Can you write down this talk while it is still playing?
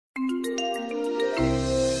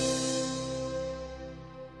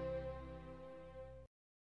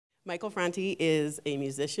Michael Franti is a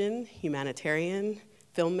musician, humanitarian,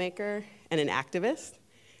 filmmaker, and an activist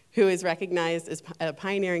who is recognized as a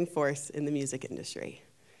pioneering force in the music industry.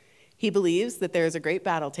 He believes that there is a great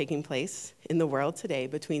battle taking place in the world today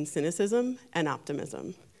between cynicism and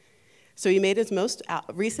optimism. So he made his most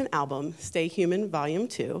recent album, Stay Human Volume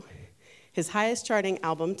 2, his highest charting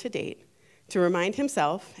album to date, to remind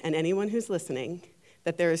himself and anyone who's listening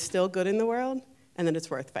that there is still good in the world and that it's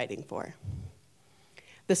worth fighting for.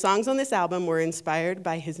 The songs on this album were inspired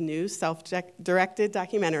by his new self-directed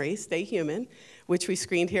documentary, Stay Human, which we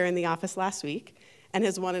screened here in the office last week, and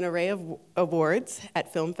has won an array of awards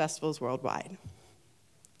at film festivals worldwide.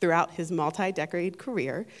 Throughout his multi-decade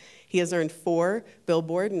career, he has earned 4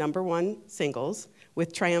 Billboard #1 singles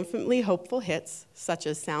with triumphantly hopeful hits such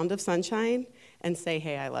as Sound of Sunshine and Say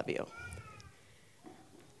Hey, I Love You.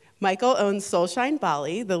 Michael owns Soulshine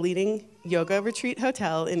Bali, the leading yoga retreat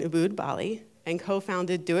hotel in Ubud, Bali, and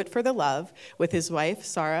co-founded Do It for the Love with his wife,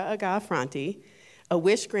 Sarah Aga Franti, a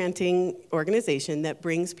wish-granting organization that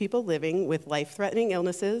brings people living with life-threatening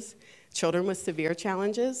illnesses, children with severe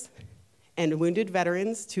challenges, and wounded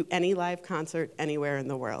veterans to any live concert anywhere in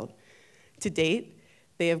the world. To date,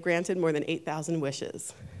 they have granted more than 8,000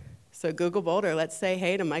 wishes. So Google Boulder, let's say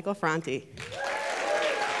hey to Michael Franti.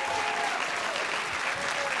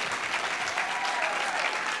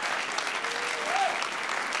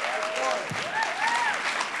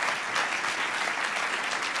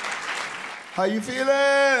 How you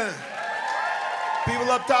feeling?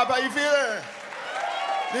 People up top, how you feeling?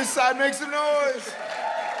 This side, make some noise.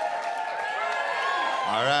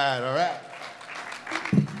 All right, all right.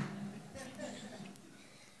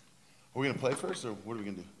 Are we gonna play first, or what are we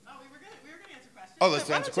gonna do? Oh, we were gonna answer questions. Oh, let's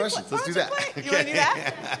answer questions. Let's do that. You wanna do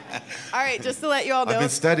that? All right, just to let you all know. I've been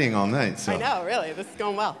studying all night, so. I know, really, this is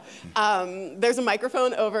going well. There's a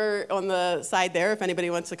microphone over on the side there if anybody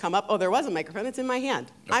wants to come up. Oh, there was a microphone, it's in my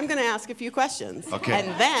hand. Okay. I'm gonna ask a few questions. Okay.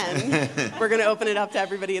 And then we're gonna open it up to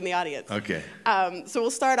everybody in the audience. Okay. So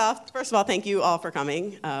we'll start off, first of all, thank you all for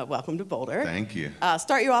coming. Welcome to Boulder. Thank you.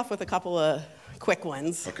 Start you off with a couple of quick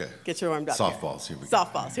ones. Okay. Get you warmed up. Softballs, here we go.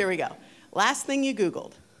 Softballs, here we go. Last thing you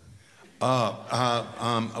Googled.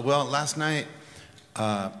 Well, last night,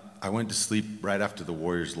 I went to sleep right after the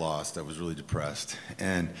Warriors lost. I was really depressed,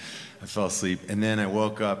 and I fell asleep. And then I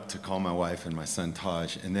woke up to call my wife and my son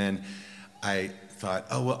Taj, and then I thought,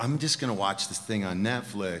 oh, well, I'm just gonna watch this thing on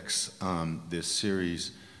Netflix, this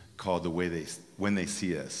series called When They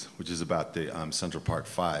See Us, which is about the Central Park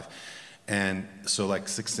 5. And so like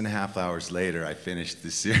 6.5 hours later, I finished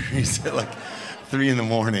the series at like 3 in the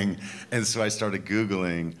morning. And so I started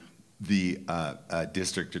Googling the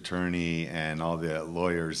district attorney and all the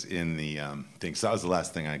lawyers in the thing. So that was the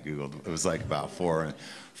last thing I Googled. It was like about 4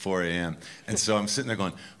 a.m. And so I'm sitting there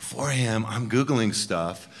going, 4 a.m., I'm Googling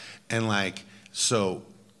stuff. And like, so,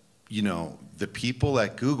 you know, the people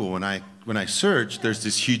at Google, when I search, there's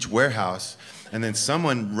this huge warehouse, and then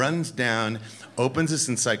someone runs down, opens this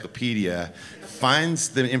encyclopedia, finds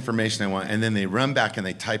the information I want, and then they run back and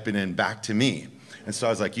they type it in back to me. And so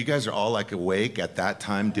I was like, you guys are all like awake at that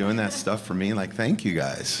time doing that stuff for me? Like, thank you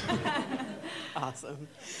guys. Awesome.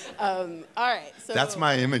 All right. So that's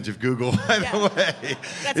my image of Google, by the way.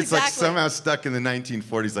 It's exactly. Like somehow stuck in the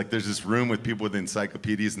 1940s. Like there's this room with people with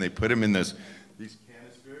encyclopedias, and they put them in these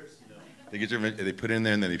canisters. You know, they put it in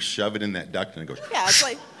there, and then they shove it in that duct, and it goes. Yeah, it's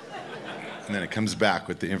like. And then it comes back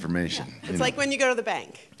with the information. It's like when you go to the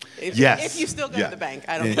bank. If you still go to the bank.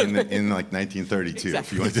 I don't know. In like 1932, exactly.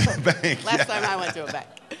 If you went to the bank. Last time I went to a bank.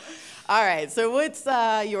 All right, so what's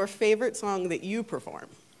your favorite song that you perform?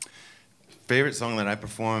 Favorite song that I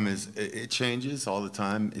perform is, it changes all the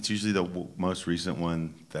time. It's usually the most recent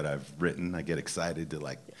one that I've written. I get excited to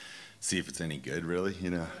like see if it's any good, really, you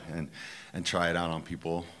know, and try it out on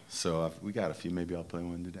people. So we got a few. Maybe I'll play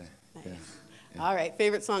one today. Nice. Yeah. Yeah. All right,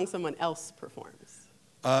 favorite song someone else performs?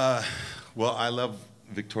 Well, I love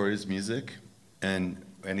Victoria's music, and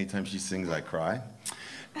anytime she sings, I cry.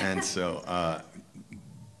 And so,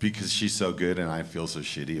 because she's so good and I feel so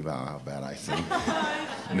shitty about how bad I sing.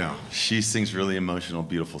 No, she sings really emotional,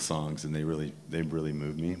 beautiful songs, and they really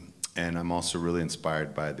move me. And I'm also really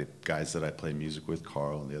inspired by the guys that I play music with,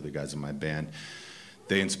 Carl and the other guys in my band.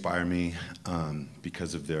 They inspire me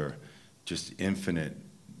because of their just infinite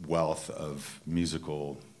wealth of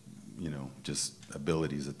musical, you know, just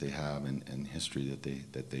abilities that they have and history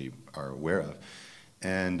that they are aware of.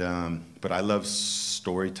 And but I love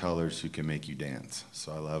storytellers who can make you dance.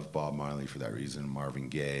 So I love Bob Marley for that reason, Marvin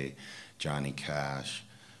Gaye, Johnny Cash,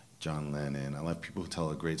 John Lennon. I love people who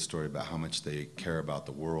tell a great story about how much they care about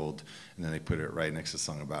the world, and then they put it right next to a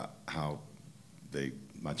song about how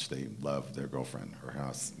much they love their girlfriend, or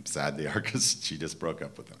how sad they are because she just broke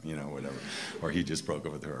up with them, you know, whatever. Or he just broke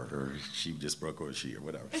up with her, or she just broke up with she, or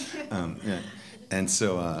whatever. Yeah. And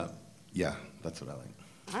so, yeah, that's what I like.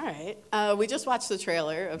 All right. We just watched the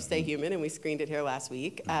trailer of Stay Human, and we screened it here last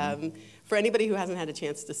week. For anybody who hasn't had a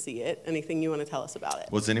chance to see it, anything you want to tell us about it?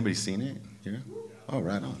 Well, has anybody seen it here? Oh,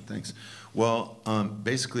 right on, thanks. Well,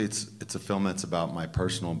 basically it's a film that's about my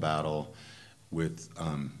personal battle with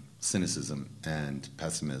cynicism and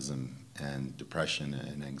pessimism and depression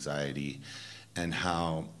and anxiety, and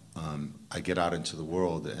how I get out into the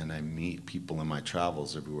world and I meet people in my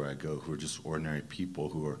travels everywhere I go who are just ordinary people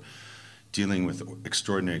who are dealing with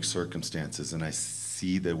extraordinary circumstances, and I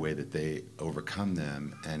see the way that they overcome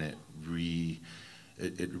them, and it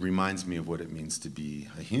reminds me of what it means to be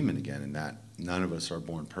a human again, and that none of us are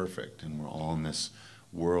born perfect, and we're all in this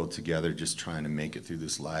world together just trying to make it through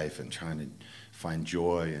this life and trying to find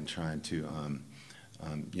joy and trying to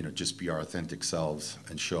you know, just be our authentic selves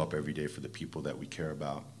and show up every day for the people that we care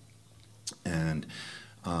about. And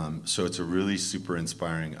so it's a really super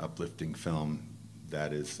inspiring, uplifting film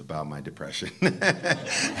that is about my depression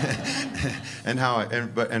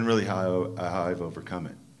and really how I've overcome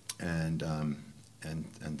it.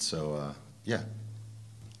 And so yeah.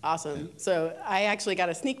 Awesome. So I actually got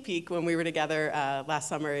a sneak peek when we were together last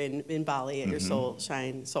summer in Bali at your Soul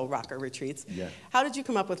Rocker retreats. Yeah. How did you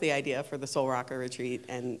come up with the idea for the Soul Rocker retreat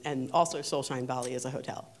and also Soul Shine Bali as a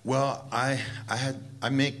hotel? Well, I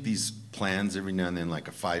make these plans every now and then, like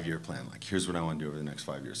a 5-year plan. Like, here's what I want to do over the next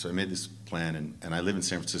 5 years. So I made this plan, and I live in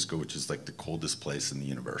San Francisco, which is like the coldest place in the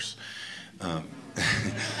universe.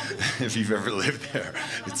 If you've ever lived there,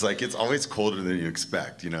 it's like it's always colder than you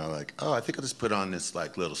expect, you know, like, oh, I think I'll just put on this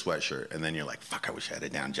like little sweatshirt, and then you're like, fuck, I wish I had a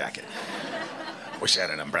down jacket. I wish I had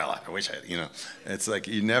an umbrella. I wish I had, you know, it's like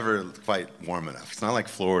you're never quite warm enough. It's not like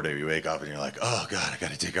Florida, you wake up and you're like, oh God, I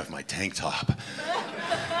gotta take off my tank top,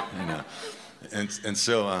 you know. And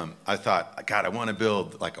so I thought, God, I want to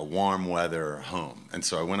build like a warm weather home. And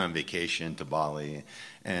so I went on vacation to Bali,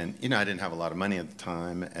 and you know, I didn't have a lot of money at the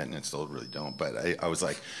time, and I still really don't, but I was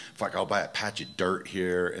like, fuck, I'll buy a patch of dirt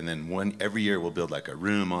here, and then every year we'll build like a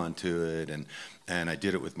room onto it. And I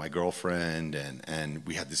did it with my girlfriend, and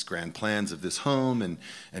we had these grand plans of this home, and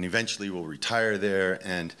eventually we'll retire there.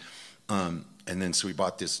 And then so we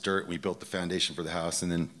bought this dirt, and we built the foundation for the house,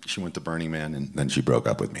 and then she went to Burning Man, and then she broke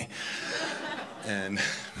up with me. And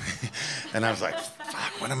I was like,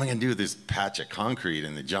 fuck, what am I gonna do with this patch of concrete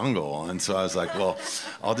in the jungle? And so I was like, well,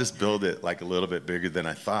 I'll just build it like a little bit bigger than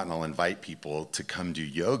I thought, and I'll invite people to come do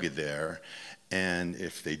yoga there. And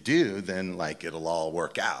if they do, then like it'll all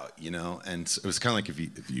work out, you know? And so it was kind of like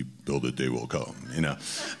if you build it, they will come, you know?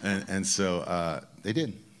 And so they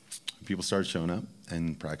did. People started showing up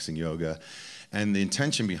and practicing yoga. And the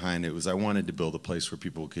intention behind it was I wanted to build a place where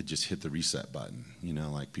people could just hit the reset button. You know,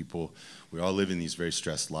 like people, we all live in these very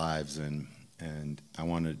stressed lives, and I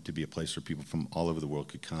wanted it to be a place where people from all over the world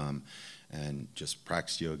could come and just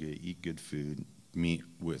practice yoga, eat good food, meet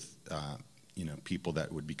with you know, people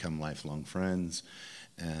that would become lifelong friends,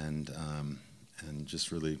 and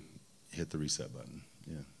just really hit the reset button.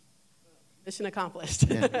 Yeah. Mission accomplished.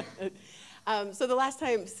 Yeah. So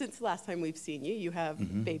since the last time we've seen you, you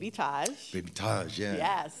have baby Taj. Baby Taj, yeah.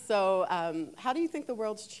 Yes. So how do you think the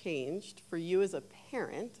world's changed for you as a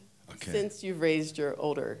parent since you've raised your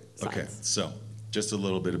older sons? Okay, so just a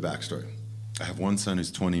little bit of backstory. I have one son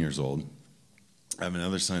who's 20 years old. I have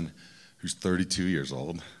another son who's 32 years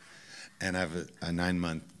old. And I have a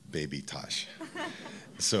 9-month baby Taj.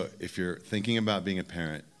 So if you're thinking about being a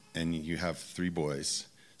parent and you have 3 boys,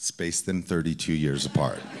 space them 32 years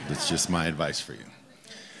apart. That's just my advice for you.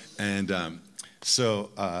 And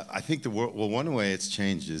so I think the world, well, one way it's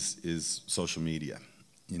changed is social media,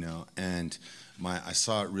 you know, and I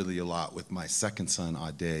saw it really a lot with my second son,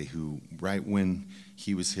 Ade, who right when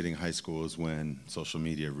he was hitting high school is when social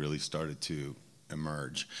media really started to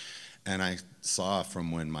emerge. And I saw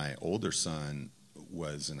from when my older son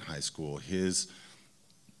was in high school, his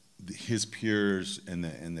peers and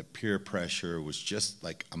the peer pressure was just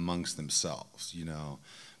like amongst themselves, you know.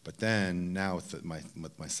 But then now with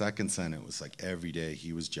my second son, it was like every day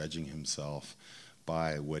he was judging himself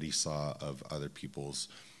by what he saw of other people's,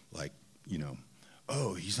 like, you know,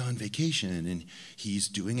 oh, he's on vacation and he's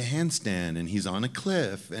doing a handstand and he's on a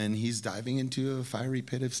cliff and he's diving into a fiery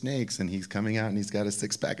pit of snakes and he's coming out and he's got a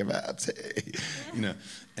 6-pack of abs, hey, you know.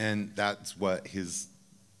 And that's what his,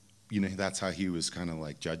 you know, that's how he was kind of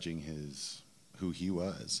like judging who he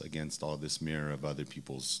was against all this mirror of other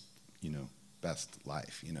people's, you know, best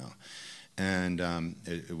life, you know. And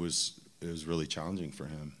it was really challenging for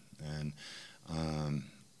him,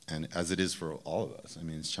 and as it is for all of us. I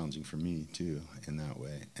mean, it's challenging for me too in that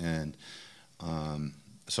way. And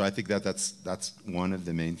so I think that's one of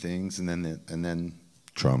the main things. And then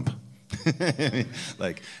Trump.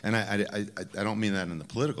 Like, and I don't mean that in the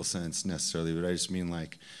political sense necessarily, but I just mean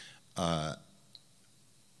like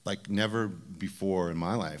never before in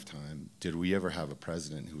my lifetime did we ever have a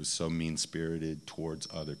president who was so mean-spirited towards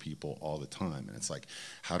other people all the time. And it's like,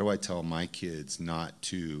 how do I tell my kids not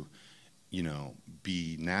to, you know,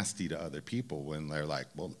 be nasty to other people when they're like,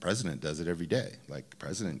 well, the president does it every day. Like, the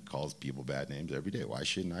president calls people bad names every day. Why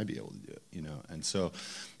shouldn't I be able to do it, you know? And so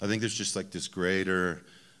I think there's just like this greater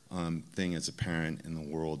thing as a parent in the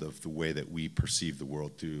world of the way that we perceive the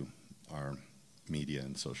world through our media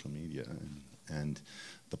and social media. And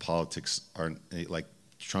the politics aren't, like,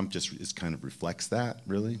 Trump just is kind of reflects that,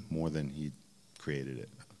 really, more than he created it.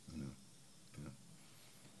 You know? Yeah.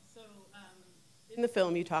 So in the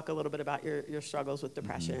film, you talk a little bit about your struggles with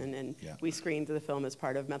depression, and we screened the film as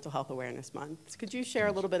part of Mental Health Awareness Month. So could you share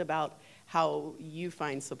a little bit about how you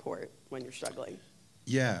find support when you're struggling?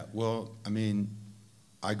 Yeah, well, I mean,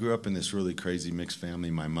 I grew up in this really crazy mixed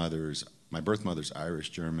family. My birth mother's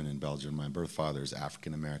Irish, German, and Belgian. My birth father is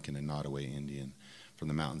African American and Nottoway Indian from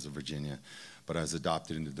the mountains of Virginia. But I was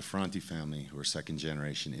adopted into the Franti family, who are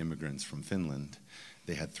second-generation immigrants from Finland.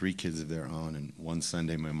 They had 3 kids of their own, and one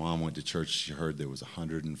Sunday my mom went to church. She heard there was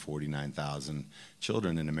 149,000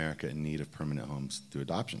 children in America in need of permanent homes through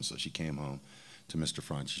adoption. So she came home to Mr.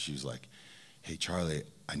 Franti. She was like, hey, Charlie,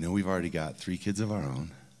 I know we've already got 3 kids of our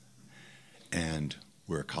own, and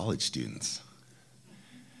we're college students,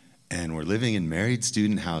 and we're living in married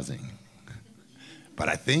student housing, but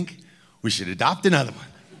I think we should adopt another one.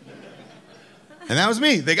 And that was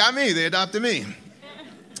me. They got me. They adopted me.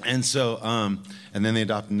 And so, and then they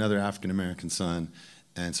adopted another African-American son.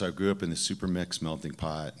 And so I grew up in this super mixed melting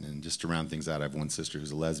pot. And just to round things out, I have one sister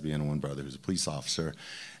who's a lesbian and one brother who's a police officer.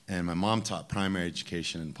 And my mom taught primary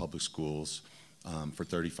education in public schools for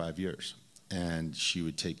 35 years. And she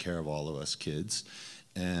would take care of all of us kids.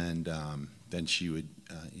 And then she would,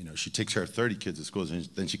 you know, she takes care of 30 kids at schools, and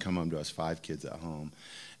then she'd come home to us 5 kids at home.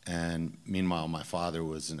 And meanwhile, my father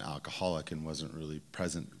was an alcoholic and wasn't really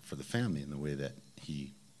present for the family in the way that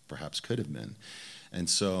he perhaps could have been. And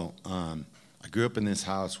so I grew up in this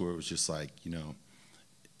house where it was just like, you know,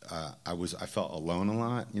 I felt alone a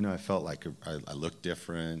lot. You know, I felt like I looked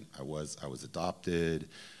different. I was adopted.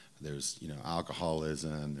 There was, you know,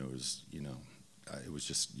 alcoholism. There was, you know, it was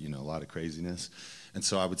just, you know, a lot of craziness. And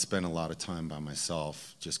so I would spend a lot of time by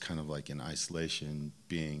myself, just kind of like in isolation,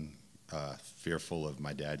 being fearful of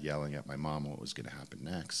my dad yelling at my mom what was going to happen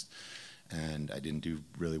next. And I didn't do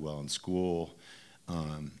really well in school.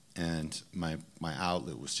 And my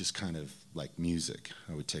outlet was just kind of like music.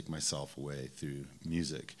 I would take myself away through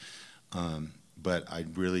music. But I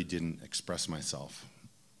really didn't express myself.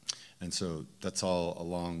 And so that's all a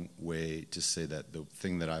long way to say that the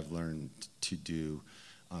thing that I've learned to do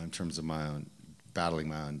in terms of my own battling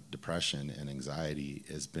my own depression and anxiety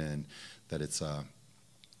has been that it's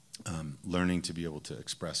learning to be able to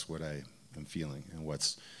express what I am feeling and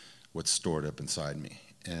what's stored up inside me.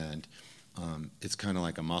 And it's kind of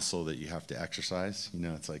like a muscle that you have to exercise. You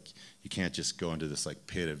know, it's like you can't just go into this like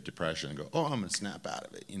pit of depression and go, oh, I'm gonna snap out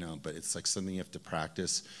of it. You know, but it's like something you have to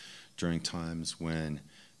practice during times when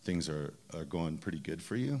things are going pretty good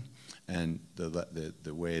for you. And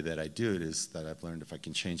the way that I do it is that I've learned if I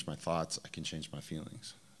can change my thoughts, I can change my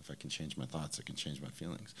feelings. If I can change my thoughts, I can change my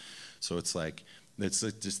feelings. So it's like, it's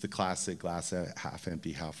like just the classic glass half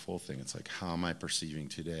empty, half full thing. It's like, how am I perceiving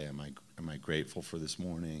today? Am I grateful for this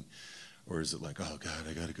morning? Or is it like, oh God,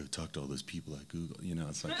 I gotta go talk to all those people at Google? You know,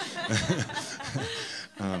 it's like,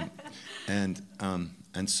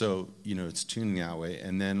 and so, you know, it's tuning that way.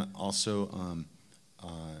 And then also,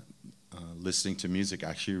 listening to music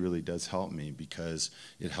actually really does help me because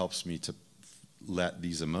it helps me to let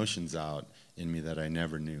these emotions out in me that I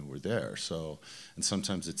never knew were there. So, and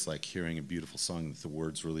sometimes it's like hearing a beautiful song that the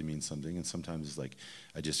words really mean something, and sometimes it's like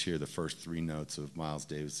I just hear the first 3 notes of Miles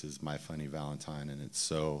Davis's My Funny Valentine, and it's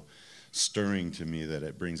so stirring to me that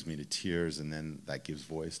it brings me to tears, and then that gives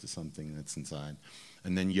voice to something that's inside.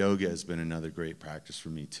 And then yoga has been another great practice for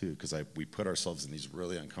me too, because we put ourselves in these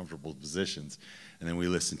really uncomfortable positions, and then we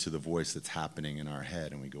listen to the voice that's happening in our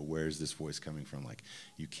head, and we go, where's this voice coming from? Like,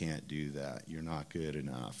 you can't do that. You're not good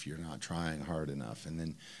enough. You're not trying hard enough. And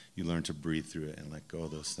then you learn to breathe through it and let go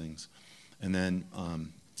of those things. And then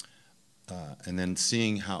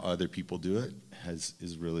seeing how other people do it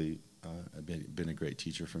is really been a great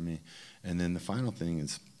teacher for me. And then the final thing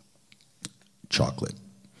is, chocolate.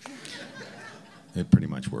 It pretty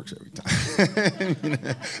much works every time. You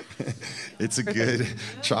know? It's a good,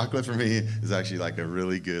 chocolate for me is actually like a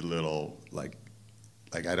really good little, like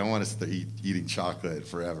I don't want to start eating chocolate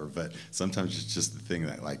forever, but sometimes it's just the thing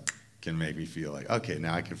that like can make me feel like, okay,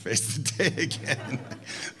 now I can face the day again.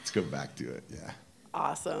 Let's go back to it, yeah.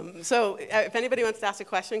 Awesome. So if anybody wants to ask a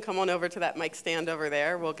question, come on over to that mic stand over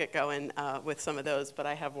there. We'll get going with some of those, but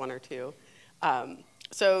I have one or two.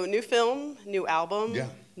 So new film, new album, yeah.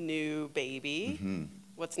 New baby. Mm-hmm.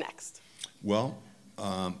 What's next? Well,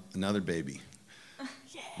 another baby.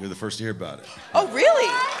 Yeah. You're the first to hear about it. Oh, really?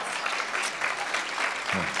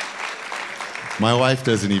 Oh. My wife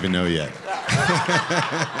doesn't even know yet.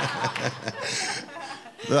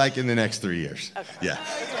 Like in the next 3 years. Okay. Yeah.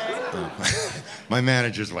 My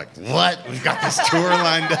manager's like, what? We've got this tour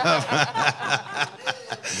lined up.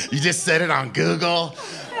 You just said it on Google?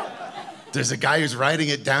 There's a guy who's writing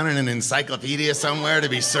it down in an encyclopedia somewhere to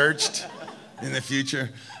be searched in the future.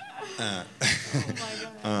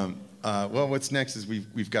 Well, what's next is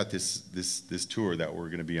we've got this tour that we're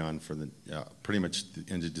going to be on for the pretty much the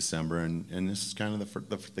end of December, and this is kind of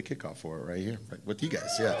the kickoff for it right here, right, with you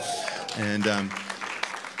guys, yeah. And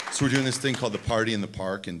so we're doing this thing called the Party in the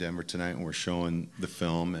Park in Denver tonight, and we're showing the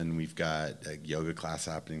film, and we've got a yoga class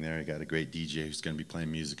happening there. We got a great DJ who's going to be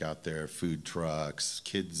playing music out there, food trucks,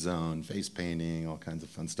 kids zone, face painting, all kinds of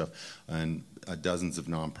fun stuff, and dozens of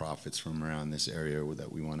nonprofits from around this area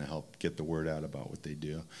that we want to help get the word out about what they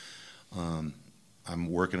do. I'm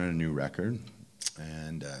working on a new record,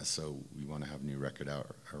 and so we want to have a new record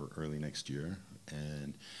out early next year,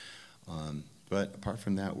 and but apart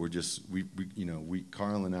from that, we're just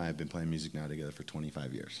Carl and I have been playing music now together for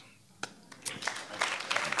 25 years.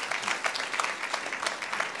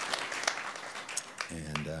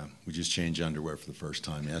 And we just changed underwear for the first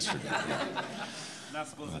time yesterday. Not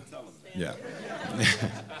supposed to tell them. Yeah.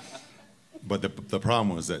 But the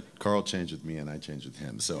problem was that Carl changed with me and I changed with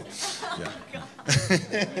him. So, yeah.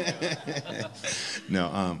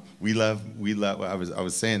 No, we love. I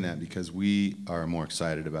was saying that because we are more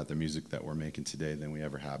excited about the music that we're making today than we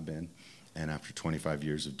ever have been. And after 25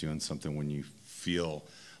 years of doing something, when you feel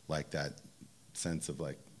like that sense of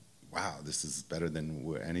like, wow, this is better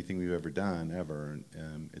than anything we've ever done ever,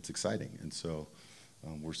 it's exciting. And so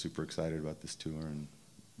we're super excited about this tour and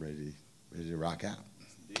ready to rock out.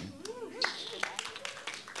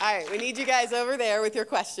 All right, we need you guys over there with your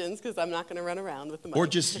questions because I'm not going to run around with the mic. Or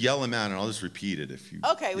just yell them out and I'll just repeat it if you...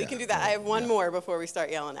 Okay, we can do that. I have one more before we start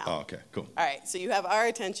yelling out. Oh, okay, cool. All right, so you have our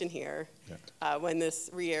attention here. Yeah. When this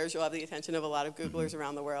re-airs, you'll have the attention of a lot of Googlers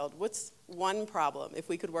around the world. What's one problem, if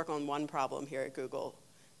we could work on one problem here at Google,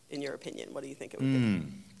 in your opinion, what do you think it would be?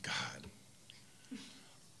 God.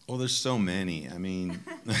 Well, there's so many. I mean,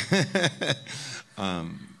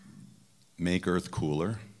 make Earth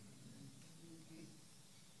cooler.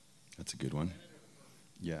 That's a good one.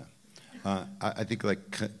 Yeah. I think like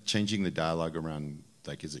changing the dialogue around,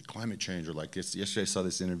 like, is it climate change or like this? Yesterday I saw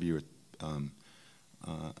this interview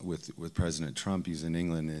with President Trump. He's in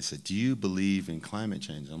England, and they said, do you believe in climate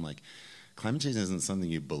change? I'm like, climate change isn't something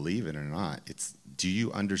you believe in or not. It's, do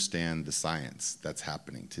you understand the science that's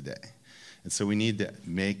happening today? And so we need to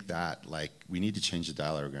make that, like, we need to change the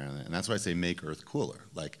dialogue around it. And that's why I say make Earth cooler.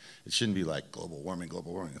 Like, it shouldn't be like global warming.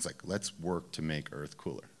 It's like, let's work to make Earth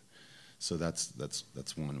cooler. So that's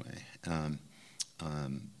one way.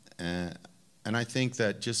 And I think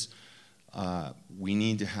that just we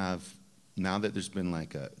need to have, now that there's been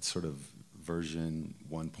like a sort of version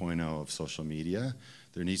 1.0 of social media,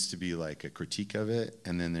 there needs to be like a critique of it,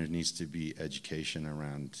 and then there needs to be education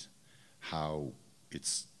around how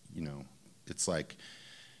it's, it's like,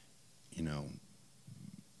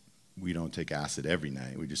 we don't take acid every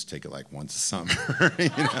night. We just take it like once a summer.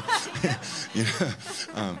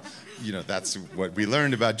 That's what we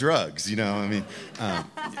learned about drugs. And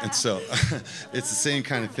so it's the same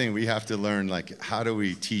kind of thing. We have to learn, like, how do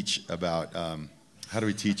we teach about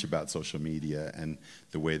social media and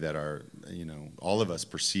the way that our, all of us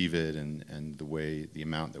perceive it, and the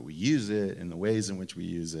amount that we use it, and the ways in which we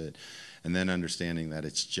use it, and then understanding that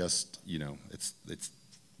it's just, it's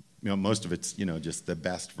most of it's, just the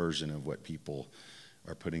best version of what people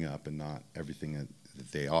are putting up, and not everything that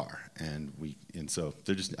they are. And so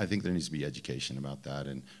I think there needs to be education about that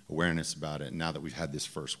and awareness about it. And now that we've had this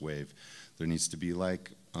first wave, there needs to be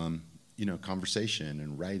like, conversation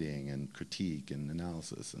and writing and critique and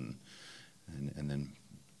analysis and then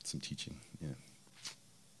some teaching. Yeah.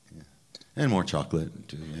 And more chocolate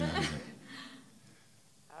too. Yeah.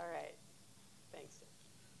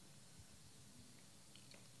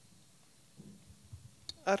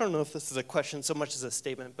 I don't know if this is a question so much as a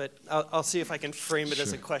statement, but I'll see if I can frame it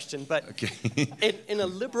as a question. But Okay. in a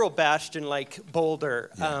liberal bastion like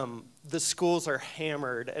Boulder, Yeah. the schools are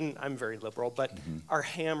hammered, and I'm very liberal, but are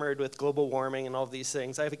hammered with global warming and all these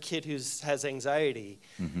things. I have a kid who has anxiety,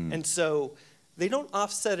 and so they don't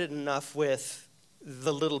offset it enough with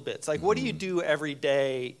the little bits. Like, what do you do every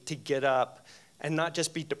day to get up and not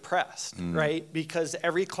just be depressed, right? Because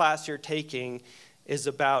every class you're taking is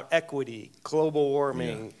about equity, global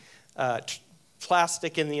warming,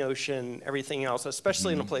 plastic in the ocean, everything else,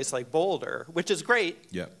 especially in a place like Boulder, which is great,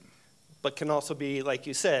 but can also be, like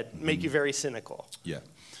you said, make you very cynical. Yeah.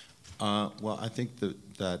 Well, I think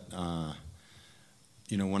that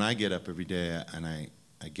you know, when I get up every day and I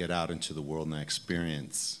get out into the world and I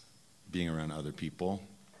experience being around other people,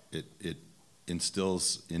 it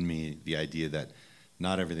instills in me the idea that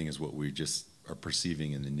not everything is what we just are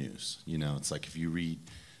perceiving in the news. You know, it's like if you read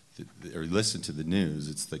or listen to the news,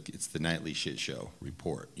 it's the nightly shit show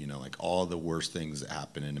report. You know, like all the worst things that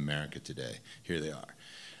happen in America today, here they are.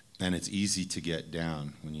 And it's easy to get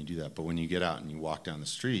down when you do that. But when you get out and you walk down the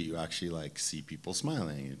street, you actually like see people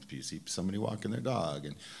smiling. You see somebody walking their dog,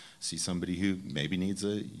 and see somebody who maybe needs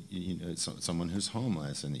someone who's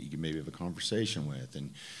homeless and that you can maybe have a conversation with.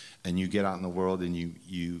 And you get out in the world and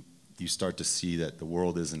you start to see that the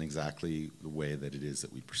world isn't exactly the way that it is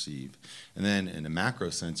that we perceive. And then in a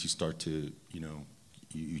macro sense, you start to, you know,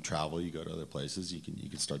 you travel, you go to other places, you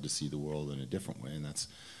can start to see the world in a different way. And that's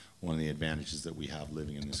one of the advantages that we have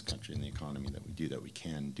living in this country and the economy that we do, that we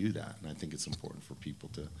can do that. And I think it's important for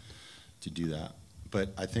people to do that.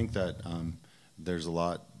 But I think that there's a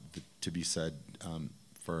lot to be said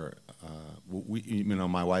for, you know,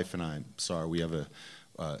 my wife and I, we have a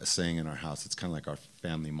saying in our house. It's kind of like our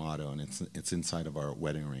family motto, and it's inside of our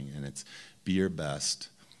wedding ring, and it's be your best,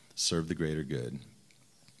 serve the greater good,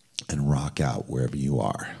 and rock out wherever you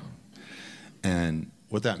are. And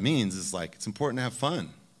what that means is, like, it's important to have fun.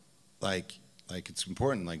 Like it's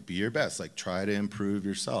important, like, be your best, like, try to improve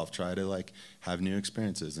yourself, try to, like, have new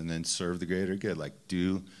experiences, and then serve the greater good, like,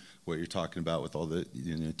 do what you're talking about with all the,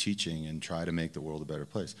 you know, teaching, and try to make the world a better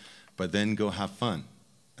place. But then go have fun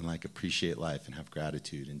and, like, appreciate life and have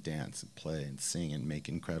gratitude and dance and play and sing and make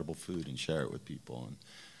incredible food and share it with people. And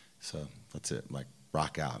so that's it, like,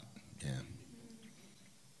 rock out. Yeah.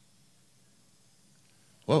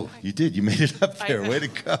 Whoa, you did. You made it up there. Way to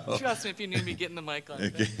go. Trust me, if you knew me getting the mic on, Okay.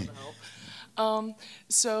 that's gonna help.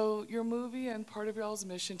 So your movie and part of y'all's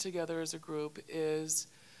mission together as a group is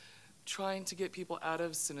trying to get people out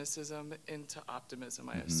of cynicism into optimism,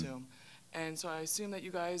 I assume. And so I assume that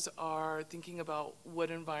you guys are thinking about what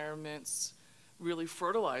environments really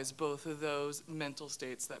fertilize both of those mental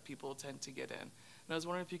states that people tend to get in. And I was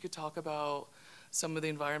wondering if you could talk about some of the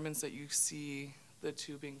environments that you see the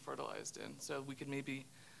two being fertilized in, so we could maybe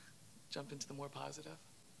jump into the more positive,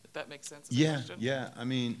 if that makes sense as a question. Yeah, I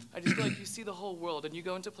mean, I just feel like you see the whole world, and you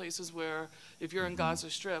go into places where, if you're in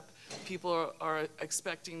Gaza Strip, people are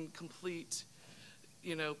expecting complete,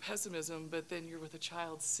 you know, pessimism, but then you're with a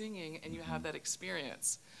child singing, and you have that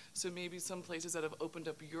experience. So maybe some places that have opened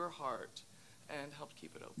up your heart and helped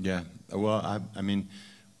keep it open. yeah. Well, I mean,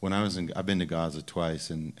 when I've been to Gaza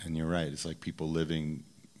twice, and you're right. It's like people living,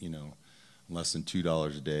 you know, less than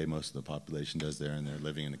 $2 a day. Most of the population does there, and they're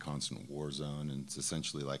living in a constant war zone, and it's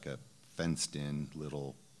essentially like a fenced-in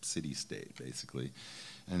little city-state, basically.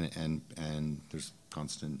 And there's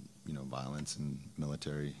constant, you know, violence and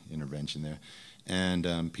military intervention there.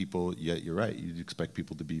 And people, you're right. You'd expect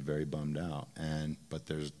people to be very bummed out, but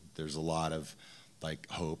there's a lot of, like,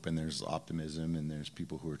 hope, and there's optimism, and there's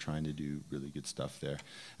people who are trying to do really good stuff there.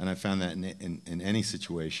 And I found that in any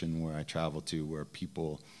situation where I travel to, where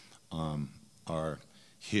people are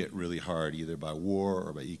hit really hard, either by war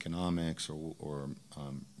or by economics or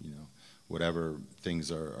you know, whatever things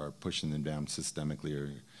are pushing them down systemically,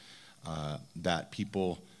 or that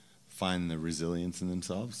people find the resilience in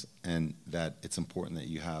themselves, and that it's important that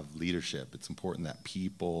you have leadership. It's important that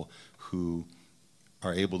people who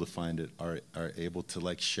are able to find it are able to,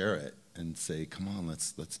 like, share it and say, come on,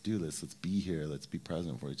 let's do this, let's be here, let's be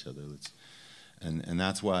present for each other, and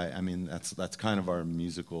that's why, I mean, that's kind of our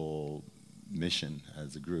musical mission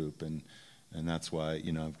as a group, and that's why,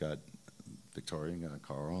 you know, I've got Victoria and got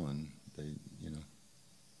Carl, and they, you know,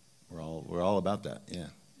 we're all about that. Yeah.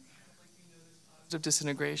 Of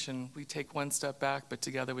disintegration, we take one step back, but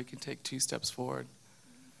together we can take 2 steps forward.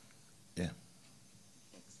 Yeah.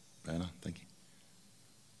 Right on. Thank you.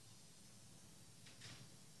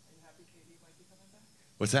 Are you happy KD might be coming back?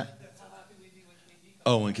 What's that? How happy will you be when KD comes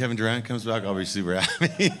Oh, when Kevin Durant comes back, I'll be super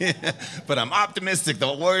happy. But I'm optimistic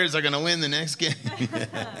the Warriors are going to win the next game.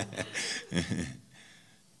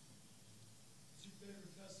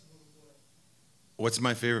 What's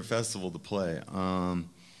my favorite festival to play? Oh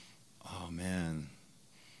man,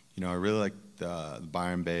 you know, I really like the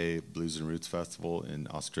Byron Bay Blues and Roots Festival in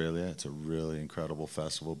Australia. It's a really incredible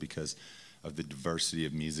festival because of the diversity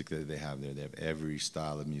of music that they have there. They have every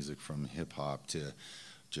style of music from hip hop to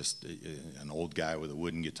just an old guy with a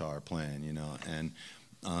wooden guitar playing, you know. And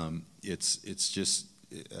it's just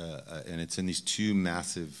and it's in these two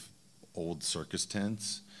massive old circus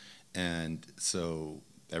tents, and so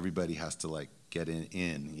everybody has to like get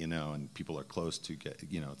in, you know, and people are close to get,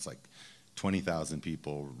 you know, it's like 20,000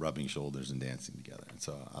 people rubbing shoulders and dancing together, and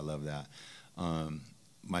so I love that.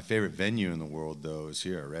 My favorite venue in the world, though, is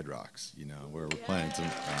here at Red Rocks, you know, where we're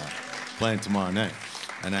playing tomorrow night,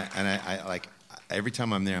 and I like every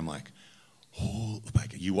time I'm there, I'm like, oh,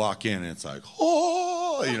 like you walk in and it's like,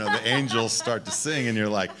 oh, you know, the angels start to sing, and you're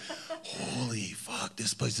like, holy fuck,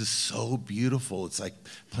 this place is so beautiful. It's like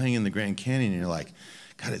playing in the Grand Canyon, and you're like,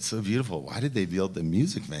 God, it's so beautiful. Why did they build the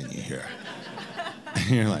music venue here? And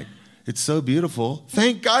you're like, it's so beautiful.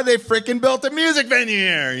 Thank God they freaking built a music venue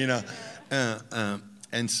here, you know.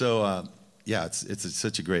 And so, yeah, it's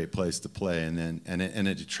such a great place to play, and then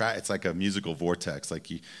it's like a musical vortex. Like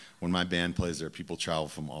when my band plays there, people travel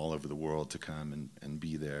from all over the world to come and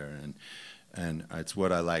be there, and it's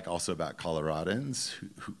what I like also about Coloradans.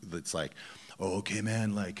 Who it's like, oh, okay,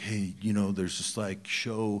 man, like, hey, you know, there's this like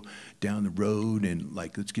show down the road, and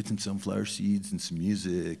like, let's get some sunflower seeds and some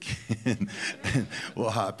music, and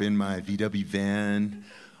we'll hop in my VW van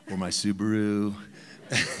or my Subaru,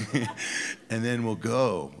 and then we'll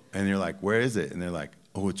go. And you're like, where is it? And they're like,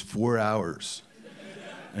 oh, it's 4 hours.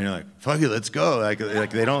 And you're like, fuck it, let's go. Like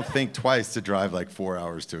they don't think twice to drive like 4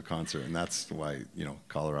 hours to a concert, and that's why, you know,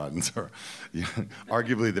 Coloradans are, you know,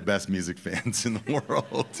 arguably the best music fans in the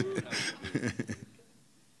world.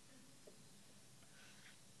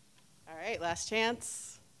 All right, last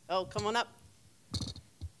chance. Oh, come on up.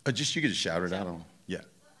 Just you could just shout it out. Yeah.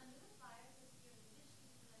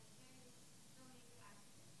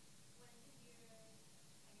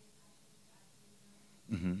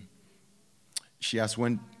 Mm-hmm. She asked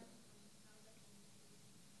when.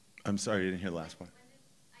 I'm sorry, I didn't hear the last one.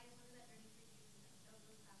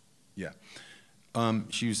 Yeah.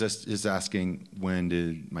 She was just asking when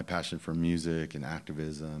did my passion for music and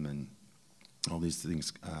activism and all these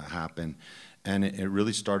things happen. And it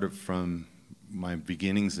really started from my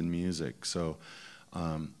beginnings in music. So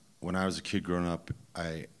when I was a kid growing up,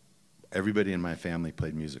 everybody in my family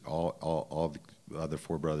played music, all the other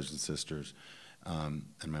 4 brothers and sisters. And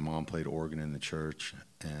my mom played organ in the church,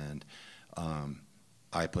 and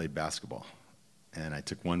I played basketball. And I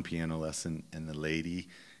took one piano lesson, and the lady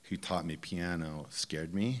who taught me piano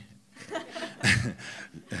scared me.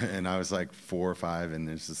 And I was like 4 or 5, and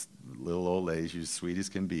there's this little old lady, she was sweet as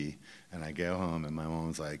can be. And I go home, and my mom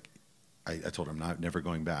was like, I told her I'm never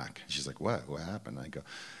going back. She's like, what? What happened? I go,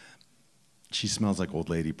 she smells like old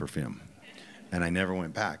lady perfume. And I never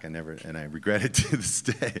went back. And I regret it to this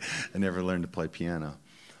day. I never learned to play piano.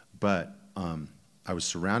 But I was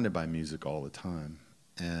surrounded by music all the time.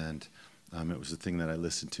 And it was the thing that I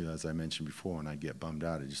listened to, as I mentioned before. When I get bummed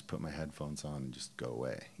out, I just put my headphones on and just go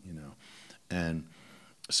away, you know. And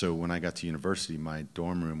so when I got to university, my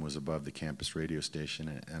dorm room was above the campus radio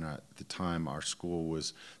station. And at the time,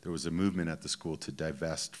 there was a movement at the school to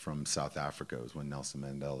divest from South Africa. It was when Nelson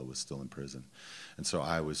Mandela was still in prison. And so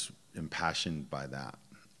I was impassioned by that.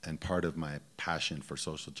 And part of my passion for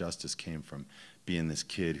social justice came from being this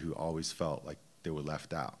kid who always felt like they were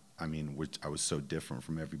left out. I mean, I was so different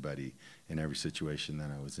from everybody in every situation that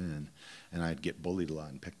I was in. And I'd get bullied a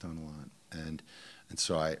lot and picked on a lot. And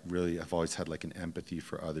so I've always had like an empathy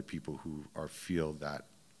for other people who feel that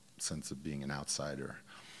sense of being an outsider.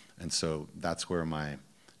 And so that's where my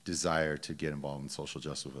desire to get involved in social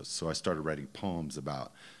justice was. So I started writing poems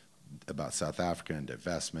about South Africa and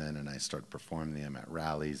divestment, and I started performing them at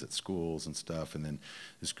rallies at schools and stuff. And then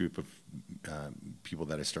this group of people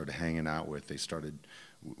that I started hanging out with, they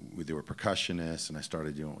were percussionists, and I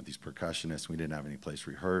started doing it with these percussionists. We didn't have any place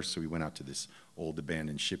to rehearse, so we went out to this old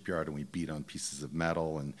abandoned shipyard and we beat on pieces of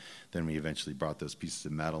metal, and then we eventually brought those pieces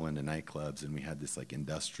of metal into nightclubs, and we had this like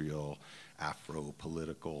industrial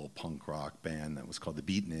Afro-political punk rock band that was called the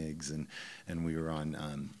Beatniks, and we were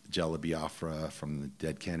on Jella Biafra from the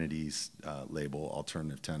Dead Kennedys label,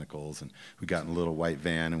 Alternative Tentacles, and we got in a little white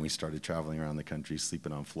van and we started traveling around the country,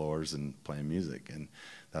 sleeping on floors and playing music, and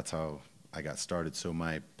that's how I got started. So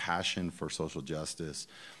my passion for social justice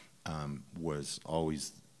was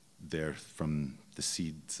always there from the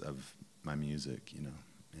seeds of my music, you know,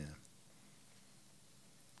 yeah.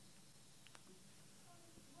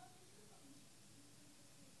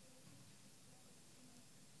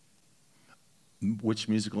 which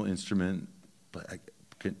musical instrument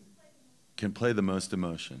can play the most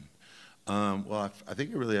emotion? Well, I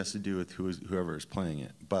think it really has to do with whoever is playing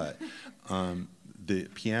it. But the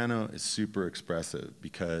piano is super expressive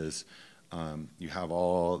because you have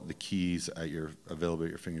all the keys available at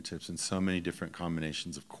your fingertips, and so many different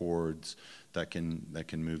combinations of chords that can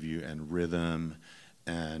move you, and rhythm,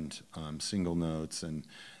 and single notes, and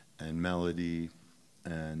melody,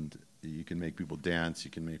 and you can make people dance, you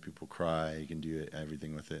can make people cry, you can do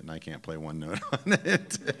everything with it, and I can't play one note on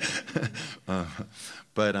it.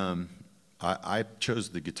 But I chose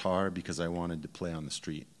the guitar because I wanted to play on the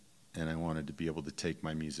street, and I wanted to be able to take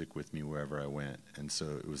my music with me wherever I went, and so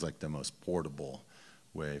it was like the most portable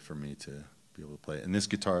way for me to be able to play. And this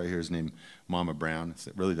guitar right here is named Mama Brown. It's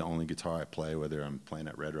really the only guitar I play, whether I'm playing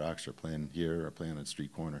at Red Rocks or playing here or playing on a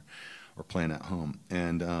street corner or playing at home.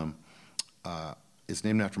 And it's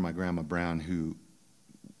named after my grandma Brown, who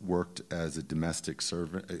worked as a domestic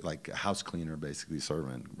servant, like a house cleaner, basically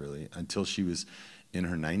servant, really, until she was in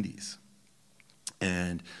her 90s.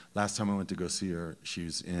 And last time I went to go see her, she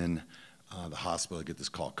was in the hospital. I get this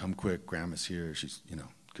call, come quick, Grandma's here. She's,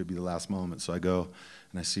 could be the last moment. So I go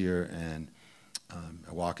and I see her, and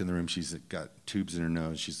I walk in the room. She's got tubes in her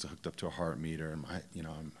nose. She's hooked up to a heart meter. And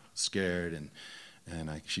I'm scared, and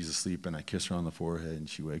she's asleep, and I kiss her on the forehead, and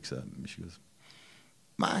she wakes up, and she goes,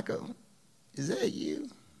 Michael, is that you?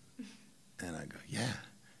 And I go, yeah,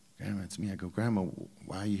 Grandma, it's me. I go, Grandma,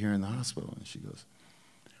 why are you here in the hospital? And she goes,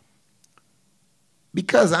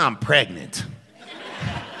 because I'm pregnant.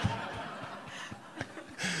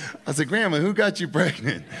 I said, Grandma, who got you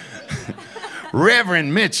pregnant?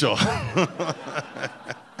 Reverend Mitchell.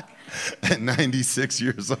 At 96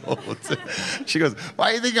 years old. She goes,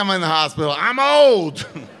 why do you think I'm in the hospital? I'm old.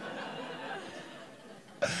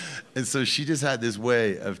 And so she just had this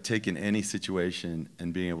way of taking any situation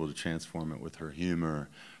and being able to transform it with her humor,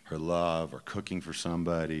 her love, or cooking for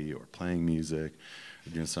somebody, or playing music,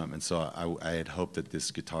 or doing something. And so I had hoped that this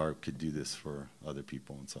guitar could do this for other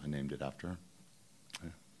people, and so I named it after her. Yeah.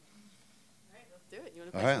 All right, let's do it. You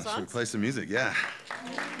want to play some songs? Should we play some music? Yeah.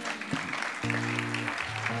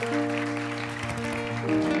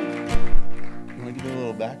 You want to give it a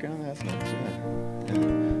little background? That's nice.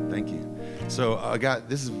 Yeah. Thank you. So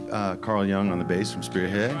this is Carl Young on the bass from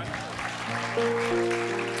Spearhead.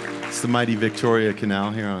 It's the mighty Victoria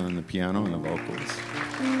Canal here on the piano and the vocals.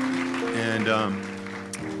 And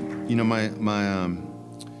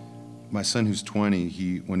my son, who's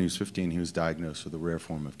 20, when he was 15, he was diagnosed with a rare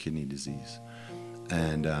form of kidney disease,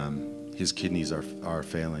 and his kidneys are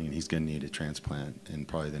failing, and he's going to need a transplant in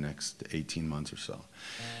probably the next 18 months or so.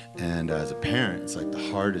 And as a parent, it's like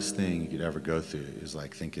the hardest thing you could ever go through is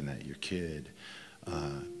like thinking that your kid,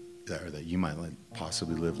 or that you might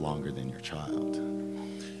possibly live longer than your child.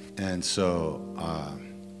 And so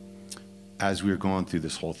as we were going through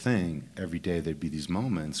this whole thing, every day there'd be these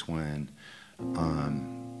moments when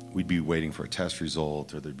we'd be waiting for a test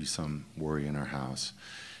result, or there'd be some worry in our house.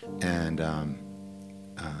 And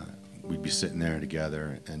we'd be sitting there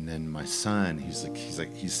together, and then my son, he's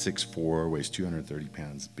 6'4", weighs 230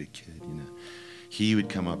 pounds, big kid, He would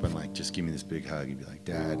come up and like just give me this big hug. He'd be like,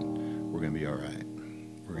 Dad, we're gonna be all right.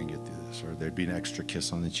 We're gonna get through this. Or there'd be an extra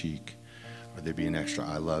kiss on the cheek, or there'd be an extra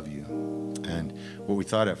I love you. And what we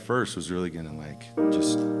thought at first was really gonna like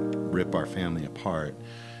just rip our family apart,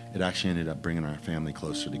 it actually ended up bringing our family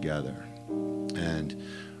closer together. And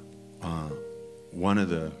one of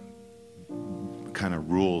the kind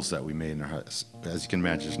of rules that we made in our house, as you can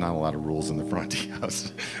imagine, there's not a lot of rules in the Franti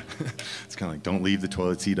house. It's kind of like, don't leave the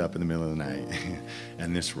toilet seat up in the middle of the night.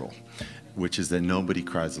 And this rule, which is that nobody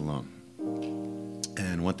cries alone.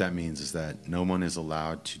 And what that means is that no one is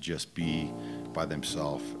allowed to just be by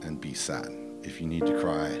themselves and be sad. If you need to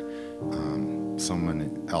cry,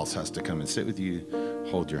 someone else has to come and sit with you,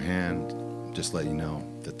 hold your hand, just let you know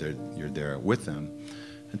that you're there with them,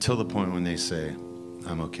 until the point when they say,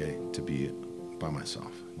 I'm okay to be by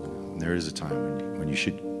myself. And there is a time when you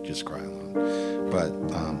should just cry alone. But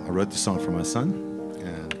I wrote this song for my son,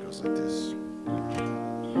 and it goes like this.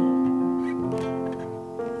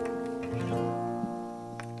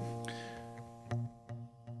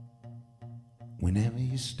 Whenever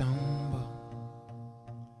you stumble,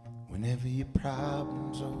 whenever your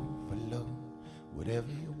problems overload,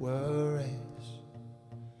 whatever your worries,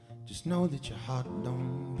 just know that your heart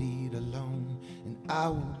don't beat alone, and I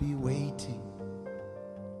will be waiting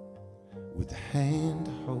with a hand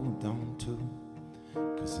to hold on to,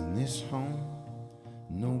 'cause in this home,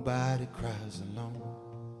 nobody cries alone.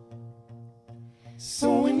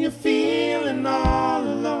 So when you're feeling all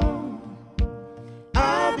alone,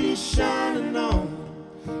 I'll be shining on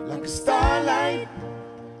like like a starlight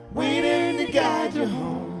waiting to guide you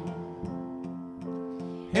home.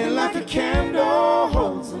 And like a candle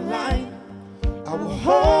holds a light, I will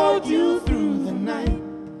hold you through the night.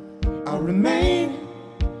 I'll remain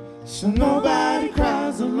so nobody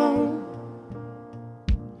cries alone.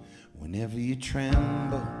 Whenever you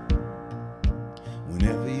tremble,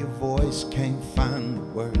 whenever your voice can't find the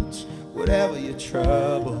words, whatever your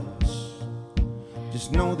troubles,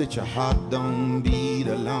 just know that your heart don't beat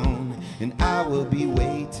alone. And I will be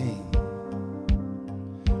waiting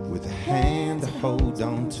with a hand to hold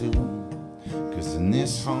on to, 'cause in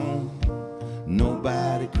this home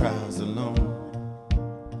nobody cries alone.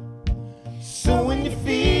 So when you're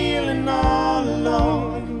feeling all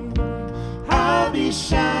alone, I'll be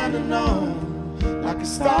shining on like a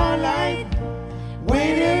starlight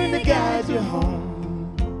waiting to guide you home.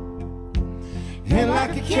 And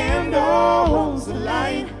like a candle holds the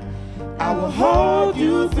light, I will hold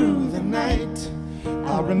you through the night.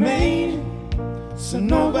 I'll remain so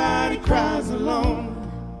nobody cries alone.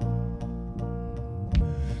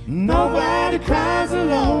 Nobody cries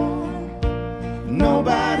alone.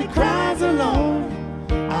 Nobody cries alone.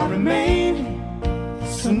 I'll remain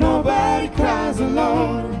so nobody cries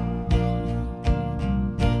alone.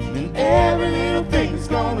 And every little thing's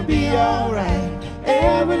gonna be alright.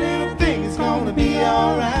 Every little thing is gonna be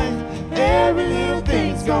alright. Every little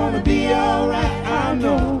thing's gonna be alright, I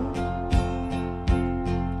know.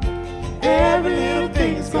 Every little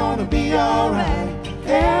thing is gonna be alright.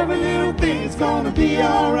 Every little thing is gonna be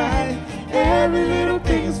alright. Every little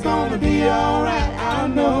thing is gonna be alright, I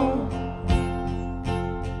know.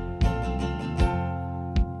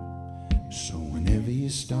 So whenever you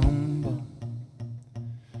stumble,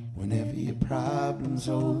 whenever your problems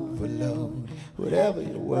overload, whatever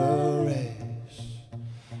your worries,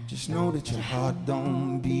 just know that your heart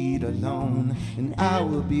don't beat alone. And I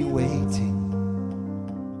will be waiting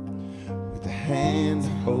with a hand to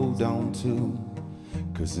hold on to,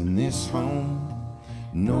 'cause in this home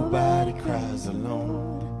nobody cries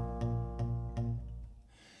alone.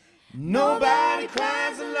 Nobody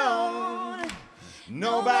cries alone.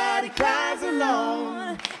 Nobody cries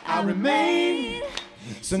alone. I remain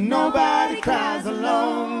so nobody cries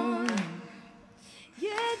alone.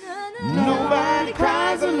 Nobody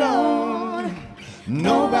cries alone.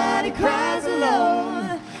 Nobody cries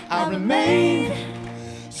alone. I remain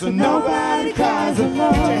so nobody cries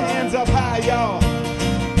alone. Put your hands up high, y'all.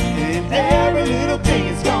 And every little thing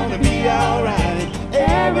is gonna be alright.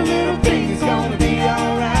 Every little thing is gonna be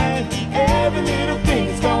alright. Every little thing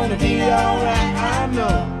is gonna be alright, I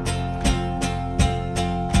know.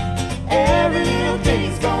 Every little thing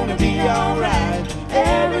is gonna be alright.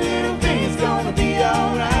 Every little thing is gonna be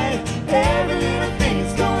alright. Every little thing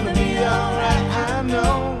is gonna be alright, I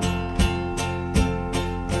know.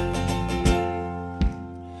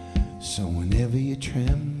 So whenever you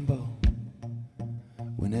tremble,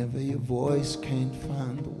 whenever your voice can't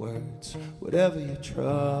find the words, whatever your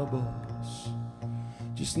troubles,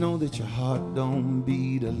 just know that your heart don't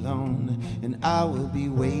beat alone. And I will be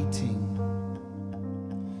waiting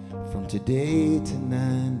from today to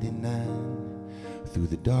 99 through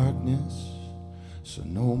the darkness, so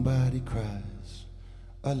nobody cries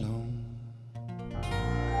alone.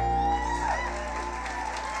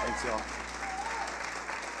 Thanks, y'all.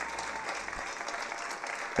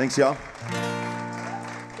 Thanks, y'all.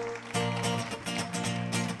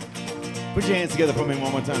 Put your hands together for me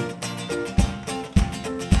one more time.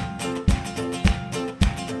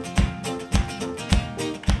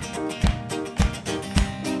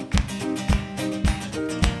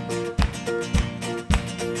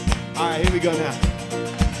 All right, here we go now.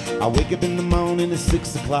 I wake up in the morning at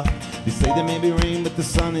 6 o'clock. They say there may be rain, but the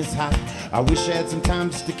sun is hot. I wish I had some time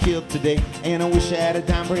just to kill today, and I wish I had a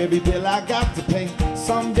dime for every bill I got to pay.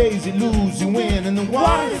 Some days you lose, you win, and the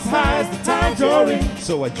water is high as the tide you're in.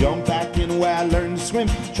 So I jump back in where I learned to swim,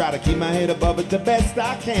 try to keep my head above it the best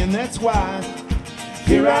I can. That's why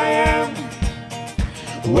here I am,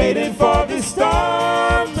 waiting for this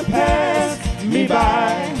storm to pass me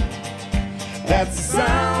by. That's the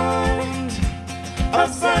sound of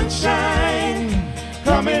sunshine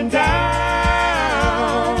coming down,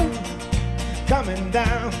 coming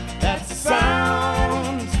down. That's the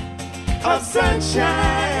sound of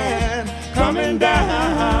sunshine coming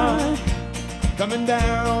down, coming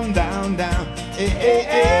down, down, down. Hey, hey,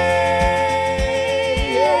 hey,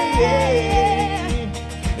 hey,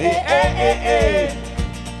 hey, hey, hey, hey.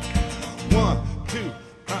 1, 2,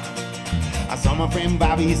 I saw my friend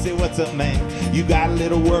Bobby, he said, what's up, man? You got a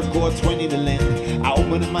little work or 20 to lend? I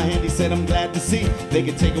opened up my hand, he said, I'm glad to see. They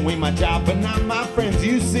can take away my job, but not my friends,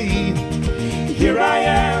 you see. Here I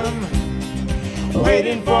am,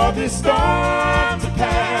 waiting for this storm to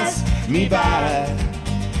pass me by.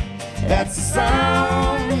 That's the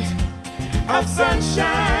sound of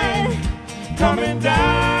sunshine coming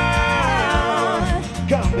down,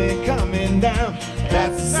 coming down.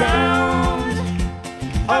 That's the sound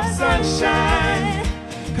of sunshine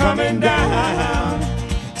coming down.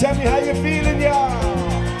 Tell me how you feeling, y'all.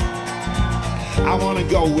 I wanna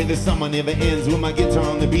go where the summer never ends, with my guitar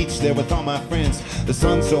on the beach there with all my friends. The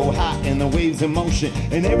sun's so hot and the waves in motion,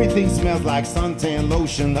 and everything smells like suntan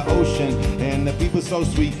lotion. The ocean and the people so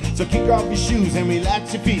sweet. So kick off your shoes and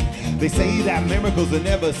relax your feet. They say that miracles are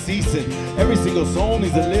never ceasing. Every single soul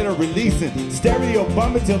needs a little releasing. Stereo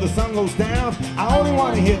bumping till the sun goes down. I only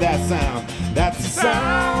wanna hear that sound. That's the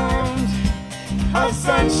sound of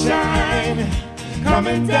sunshine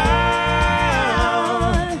coming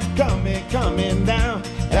down, coming down.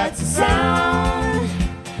 That's the sound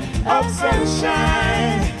of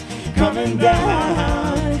sunshine coming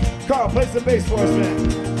down. Carl, play some bass for us, man.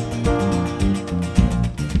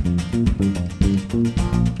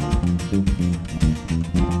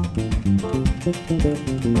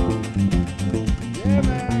 Yeah,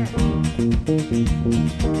 man.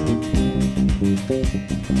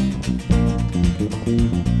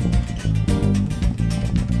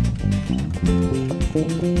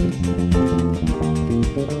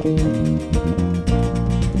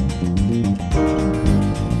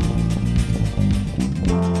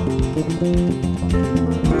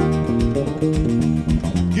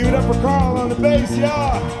 Give it up for Carl on the bass,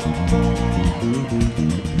 y'all.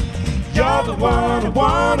 You're the one I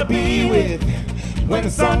wanna be with when the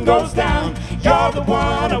sun goes down. You're the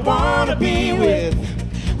one I wanna be with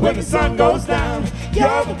when the sun goes down.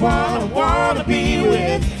 You're the one I wanna be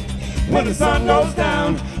with when the sun goes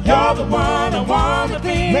down. You're the one I wanna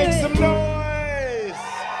be with. Make some noise.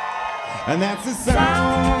 And that's the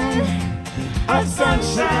sound of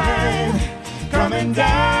sunshine coming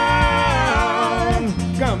down,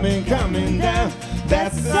 coming down.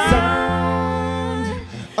 That's the sound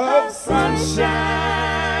of sunshine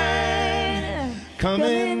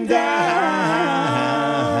coming down.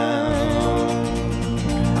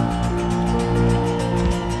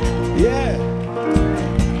 Yeah.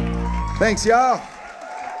 Thanks, y'all.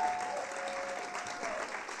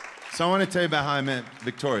 So I want to tell you about how I met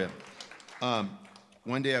Victoria.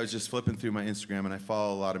 One day I was just flipping through my Instagram, and I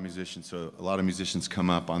follow a lot of musicians, so a lot of musicians come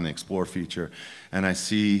up on the Explore feature, and I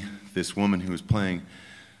see this woman who was playing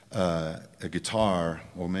a guitar,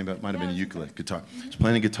 or maybe it might have been a ukulele, guitar. She's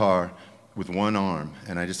playing a guitar with one arm,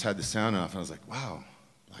 and I just had the sound off, and I was like, wow,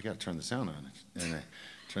 I got to turn the sound on. And I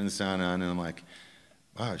turned the sound on, and I'm like,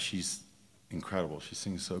 wow, she's incredible. She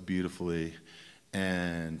sings so beautifully.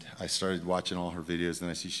 And I started watching all her videos,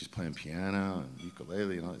 and I see she's playing piano and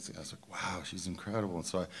ukulele and all that. I was like, wow, she's incredible. And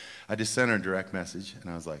so I just sent her a direct message,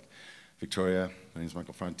 and I was like, Victoria, my name's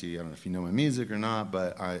Michael Franti. I don't know if you know my music or not,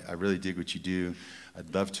 but I really dig what you do.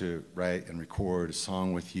 I'd love to write and record a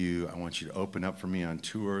song with you. I want you to open up for me on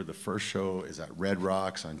tour. The first show is at Red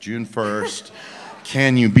Rocks on June 1st.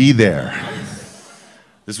 Can you be there?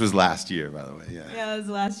 This was last year, by the way. Yeah, it was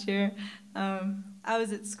last year. I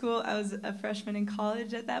was at school. I was a freshman in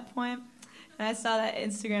college at that point, and I saw that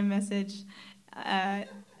Instagram message, and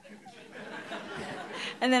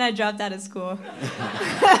then I dropped out of school.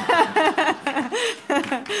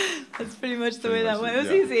 That's pretty much the way that went. It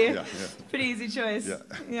was easy. Yeah. Pretty easy choice.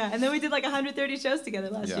 Yeah, and then we did like 130 shows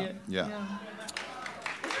together last year. Yeah.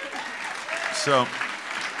 So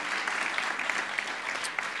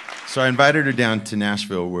I invited her down to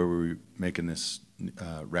Nashville, where we were making this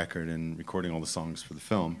record and recording all the songs for the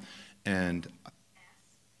film, and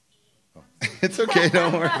it's okay,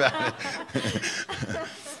 don't worry about it.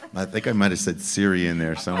 I think I might have said Siri in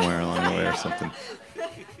there somewhere along the way or something.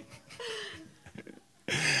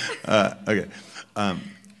 Okay.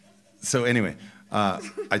 So anyway, I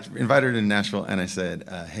invited her to Nashville, and I said,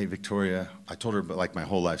 hey, Victoria, I told her about like my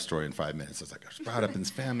whole life story in 5 minutes. I was like, I was brought up in this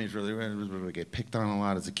family, really get picked on a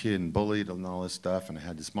lot as a kid and bullied and all this stuff, and I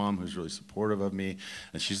had this mom who's really supportive of me,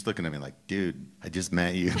 and she's looking at me like, dude, I just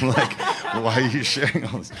met you. Like, why are you sharing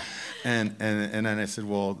all this? And then I said,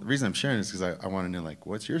 well, the reason I'm sharing this is because I want to know, like,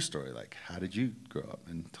 what's your story? Like, how did you grow up?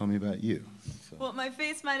 And tell me about you. So. Well, my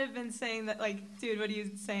face might have been saying that, like, dude, what are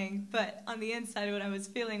you saying? But on the inside, what I was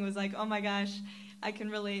feeling was like, oh my gosh, I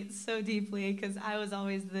can relate so deeply, because I was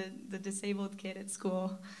always the disabled kid at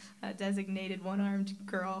school, designated one-armed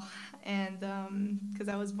girl, and because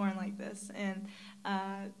I was born like this. And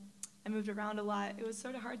I moved around a lot. It was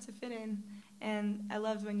sort of hard to fit in. And I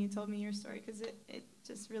loved when you told me your story because it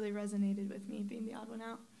just really resonated with me, being the odd one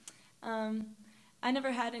out. I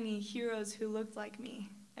never had any heroes who looked like me.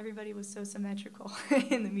 Everybody was so symmetrical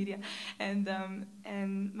in the media. And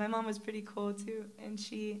my mom was pretty cool too. And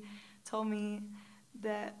she told me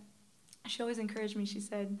that, she always encouraged me. She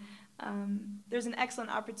said, there's an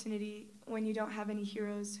excellent opportunity when you don't have any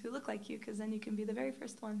heroes who look like you, because then you can be the very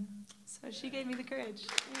first one. So she gave me the courage.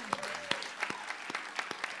 Yeah.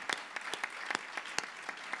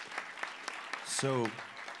 So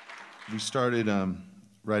we started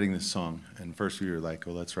writing this song, and first we were like,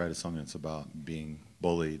 well, let's write a song that's about being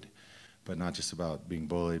bullied, but not just about being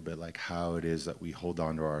bullied, but like how it is that we hold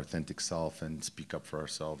on to our authentic self and speak up for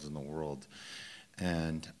ourselves in the world.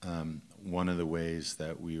 And one of the ways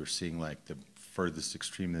that we were seeing like the furthest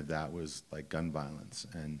extreme of that was like gun violence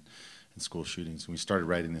and school shootings. And we started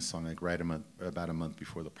writing this song like about a month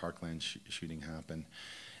before the Parkland shooting happened.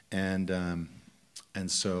 And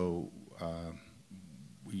so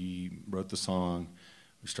we wrote the song,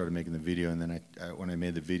 we started making the video, and then when I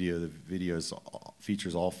made the video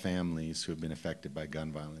features all families who have been affected by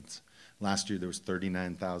gun violence. Last year there was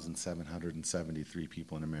 39,773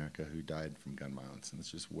 people in America who died from gun violence, and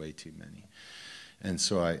it's just way too many. And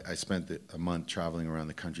so I spent a month traveling around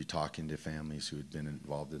the country talking to families who had been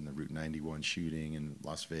involved in the Route 91 shooting in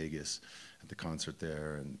Las Vegas at the concert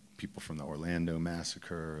there, and people from the Orlando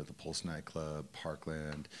massacre, the Pulse nightclub,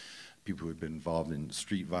 Parkland, people who had been involved in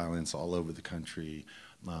street violence all over the country,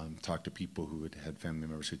 talked to people who had family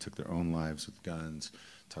members who took their own lives with guns,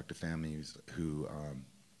 talked to families who,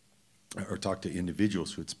 or talked to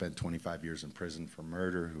individuals who had spent 25 years in prison for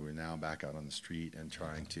murder, who are now back out on the street and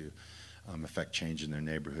trying to affect change in their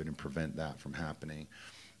neighborhood and prevent that from happening.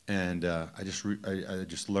 And I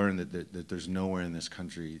just learned that there's nowhere in this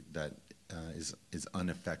country that is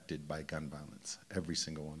unaffected by gun violence, every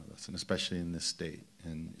single one of us, and especially in this state,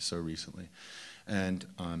 and so recently. And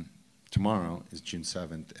tomorrow is June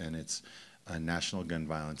 7th, and it's a National Gun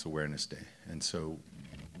Violence Awareness Day. And so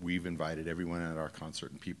we've invited everyone at our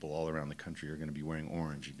concert, and people all around the country are going to be wearing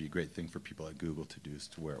orange. It'd be a great thing for people at Google to do, is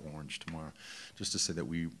to wear orange tomorrow, just to say that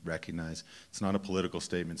we recognize it's not a political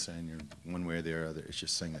statement saying you're one way or the other. It's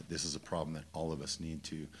just saying that this is a problem that all of us need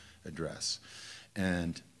to address.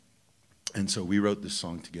 And so we wrote this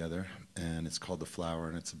song together, and it's called The Flower,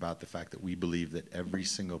 and it's about the fact that we believe that every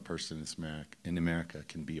single person in America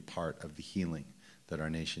can be a part of the healing that our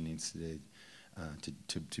nation needs today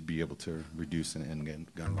to be able to reduce and end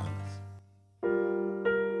gun violence.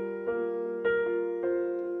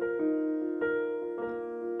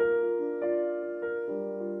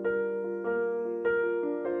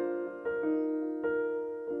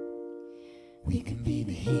 We can be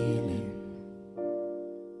the healing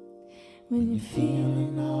when you're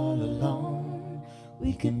feeling all alone.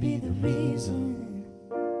 We can be the reason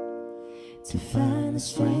to find the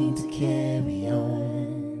strength to carry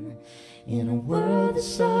on. In a world that's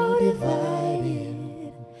so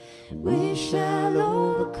divided, we shall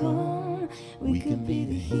overcome. We can be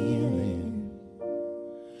the healing.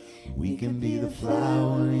 We can be the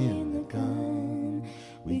flower in the gun.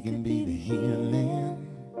 We can be the healing.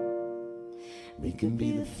 We can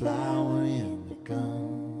be the flower in the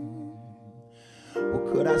gun. What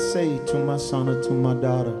could I say to my son or to my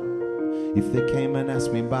daughter if they came and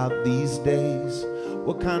asked me about these days?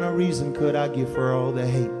 What kind of reason could I give for all the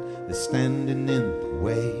hate that's standing in the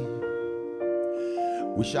way?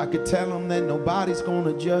 Wish I could tell them that nobody's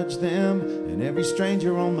gonna judge them, and every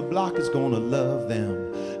stranger on the block is gonna love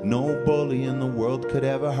them. No bully in the world could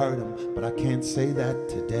ever hurt them, but I can't say that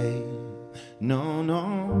today. No,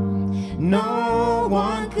 no, no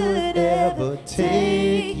one could ever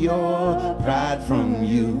take your pride from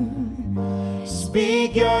you.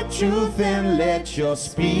 Speak your truth and let your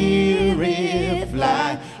spirit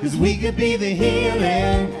fly, 'cause we could be the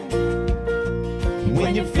healing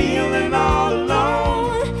when you're feeling all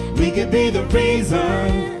alone. We could be the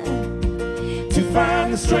reason to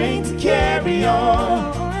find the strength to carry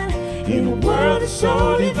on. In a world that's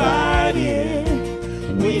so divided,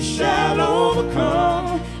 we shall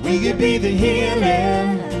overcome. We could be the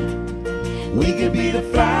healing. We could be the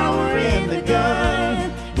flower in the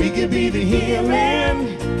gun. We could be the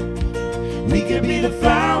healing. We could be the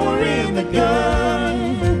flower in the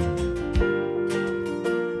gun.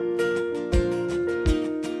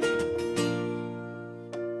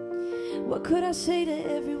 What could I say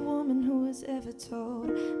to every woman who was ever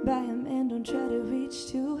told by a man, don't try to reach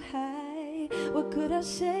too high? What could I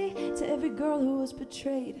say to every girl who was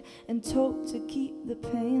betrayed and told to keep the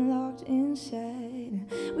pain locked inside?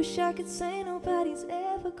 Wish I could say nobody's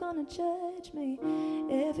ever gonna judge judge me.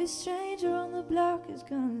 Every stranger on the block is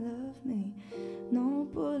gonna love me. No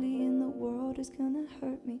bully in the world is gonna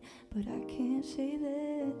hurt me, but I can't say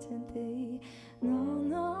that today. No,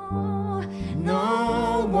 no,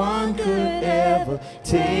 No one could ever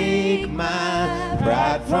take my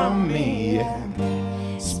pride from me.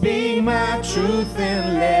 Speak my truth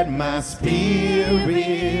and let my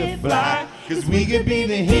spirit fly. 'Cause we could be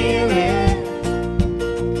the healing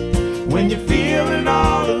when you're feeling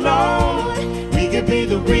all alone. We could be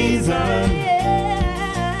the reason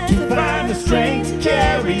to find the strength to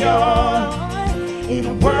carry on. In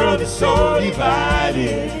a world that's so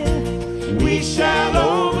divided, we shall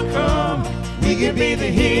overcome. We can be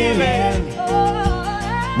the healing.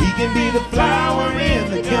 We can be the flower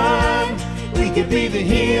in the gun. We can be the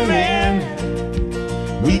healing.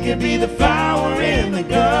 We can be the flower in the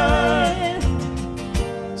gun.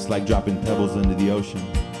 It's like dropping pebbles into the ocean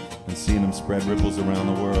and seeing them spread ripples around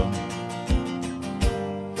the world.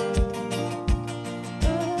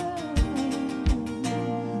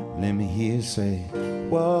 Let me hear you say,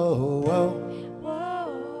 whoa, whoa.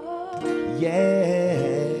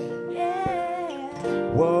 Yeah.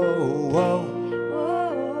 Whoa, whoa.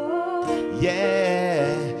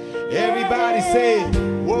 Yeah. Everybody say,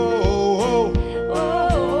 whoa,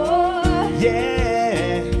 whoa.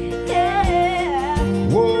 Yeah.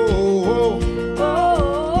 Whoa, whoa.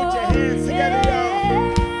 Put your hands together,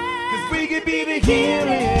 y'all. 'Cause we could be the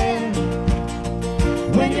healing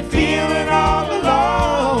when you're feeling all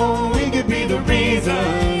alone. We could be the reason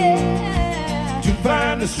to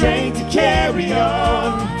find the strength to carry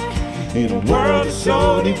on. In a world that's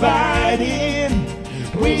so divided,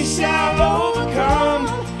 we shall overcome.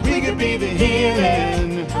 We could be the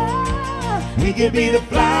healing. We could be the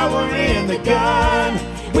flower in the gun.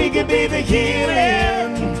 We could be the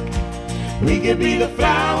healing. We could be the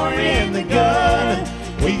flower in the gun.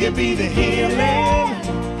 We could be the healing.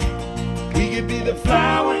 We could be the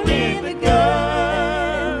flower in the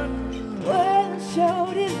gun. World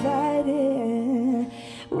so divided,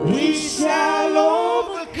 We shall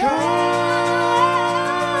overcome.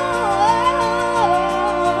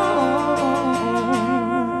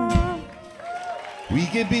 We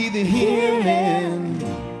could be the healing.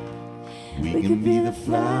 We can be the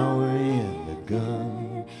flower in the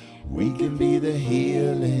gun. We can be the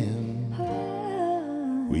healing.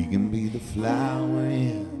 We can be the flower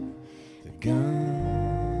in the gun.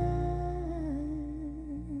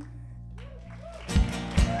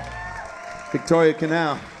 Victoria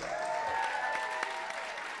Canal.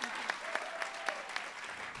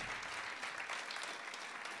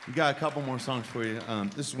 We got a couple more songs for you.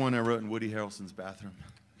 This is one I wrote in Woody Harrelson's bathroom.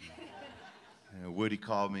 Woody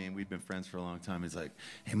called me, and we'd been friends for a long time. He's like,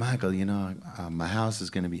 hey, Michael, you know, my house is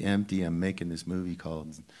going to be empty. I'm making this movie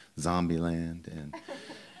called Zombieland, and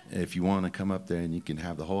if you want to come up there and you can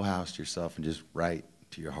have the whole house to yourself and just write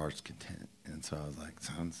to your heart's content. And so I was like,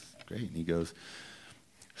 sounds great. And he goes,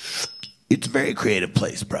 it's a very creative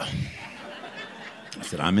place, bro. I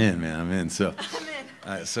said, I'm in, man, I'm in. So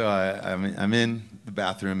I'm in the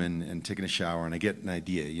bathroom and taking a shower, and I get an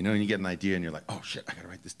idea. You know, and you get an idea, and you're like, oh, shit, I got to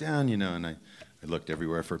write this down, you know. And I looked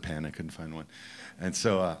everywhere for a pen. I couldn't find one. And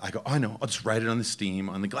so I go, oh, I know, I'll just write it on the steam,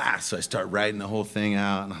 on the glass. So I start writing the whole thing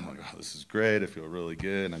out, and I'm like, oh, this is great. I feel really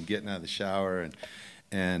good. And I'm getting out of the shower,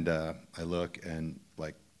 and I look, and,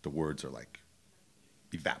 like, the words are, like,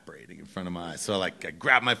 evaporating in front of my eyes. So like I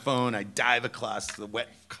grab my phone, I dive across the wet,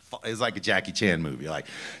 it's like a Jackie Chan movie, like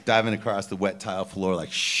diving across the wet tile floor, like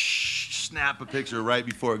snap a picture right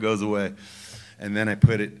before it goes away. And then I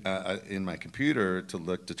put it in my computer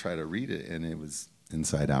to try to read it, and it was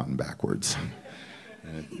inside out and backwards.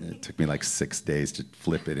 And it took me like 6 days to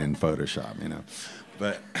flip it in Photoshop, you know.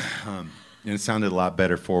 But and it sounded a lot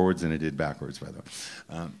better forwards than it did backwards, by the way.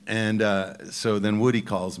 So then Woody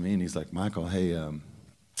calls me, and he's like, Michael, hey,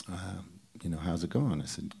 you know, how's it going? I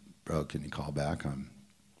said, bro, can you call back?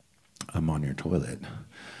 I'm on your toilet.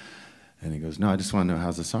 And he goes, no, I just want to know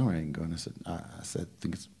how's the songwriting going. I said, I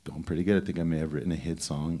think it's going pretty good. I think I may have written a hit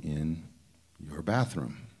song in your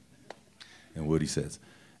bathroom. And Woody says,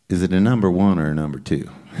 is it a number 1 or a number 2?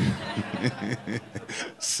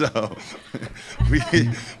 So we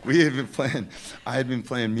had been playing, I had been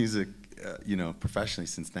playing music, you know, professionally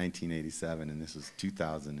since 1987, and this was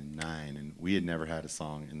 2009, and we had never had a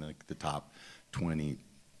song in the top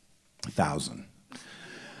 20,000.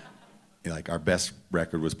 Like our best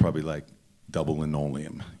record was probably like double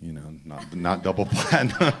linoleum, you know, not double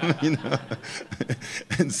platinum, you know.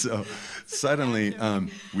 And so suddenly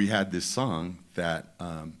we had this song that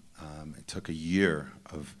it took a year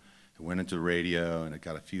of, it went into the radio, and it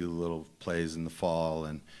got a few little plays in the fall,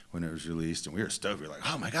 and when it was released, and we were stoked. We were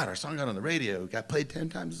like, oh my God, our song got on the radio. It got played 10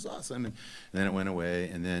 times. It's awesome. And then it went away,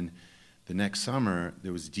 and then the next summer,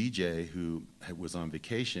 there was a DJ who was on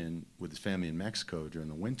vacation with his family in Mexico during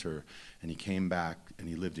the winter, and he came back, and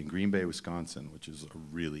he lived in Green Bay, Wisconsin, which is a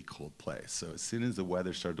really cold place. So as soon as the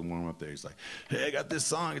weather started to warm up there, he's like, hey, I got this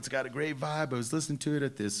song. It's got a great vibe. I was listening to it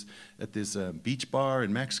at this beach bar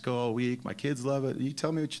in Mexico all week. My kids love it. You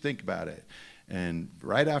tell me what you think about it. And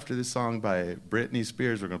right after this song by Britney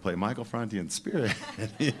Spears, we're going to play Michael Franti and Spirit.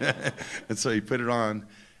 And so he put it on.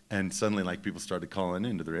 And suddenly, like, people started calling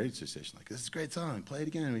into the radio station, like, this is a great song, play it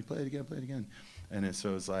again, we play it again, play it again. And so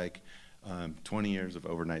it was like 20 years of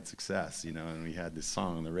overnight success, you know, and we had this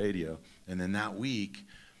song on the radio. And then that week,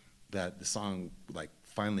 that the song, like,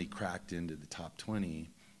 finally cracked into the top 20,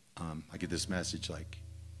 I get this message, like,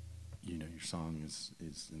 you know, your song is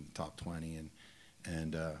in the top 20,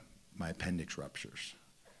 and my appendix ruptures.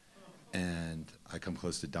 And I come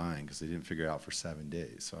close to dying because they didn't figure it out for 7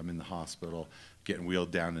 days. So I'm in the hospital, getting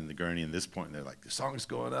wheeled down in the gurney. And at this point, they're like, the song's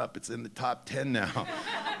going up. It's in the top 10 now.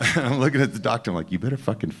 I'm looking at the doctor. I'm like, you better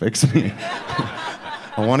fucking fix me.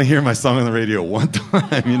 I want to hear my song on the radio one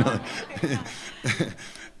time, you know.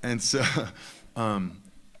 And so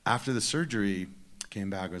after the surgery, came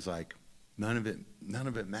back, I was like, none of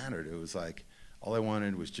it mattered. It was like, all I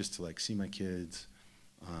wanted was just to, like, see my kids.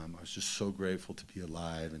 I was just so grateful to be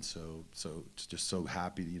alive, and just so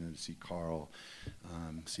happy, you know, to see Carl,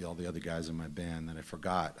 see all the other guys in my band, that I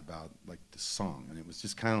forgot about, like, this song. And it was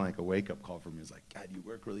just kind of like a wake-up call for me. It was like, God, you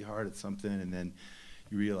work really hard at something, and then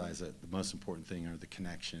you realize that the most important thing are the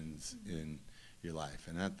connections in your life.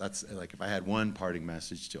 And that's like, if I had one parting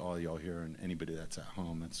message to all y'all here and anybody that's at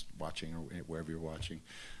home that's watching or wherever you're watching,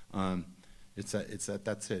 that's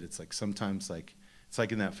it. It's like sometimes, like, it's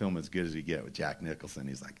like in that film As Good as You Get with Jack Nicholson.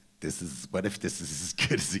 He's like, what if this is as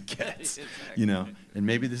good as it gets? Exactly. You know, and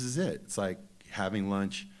maybe this is it. It's like having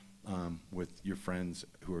lunch with your friends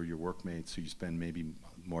who are your workmates, who you spend maybe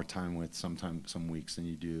more time with some weeks than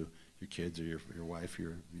you do your kids or your wife,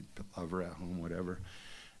 your lover at home, whatever.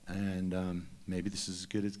 And maybe this is as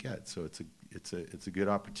good as it gets. So it's a good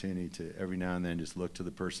opportunity to every now and then just look to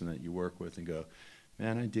the person that you work with and go,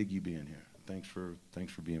 man, I dig you being here. Thanks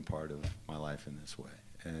for being part of my life in this way.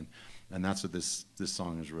 And that's what this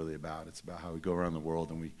song is really about. It's about how we go around the world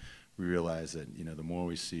and we realize that, you know, the more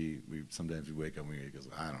we see, sometimes we wake up and we go,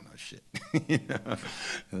 I don't know shit. You know?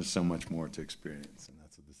 There's so much more to experience, and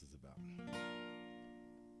that's what this is about.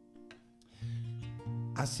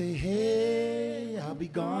 I say, hey, I'll be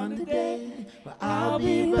gone today, but I'll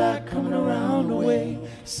be back coming around the way.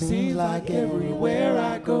 Seems like everywhere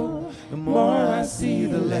I go, the more I see,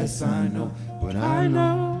 the less I know. But I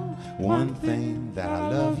know one thing, that I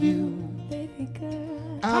love you, baby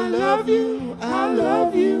girl. I love you, I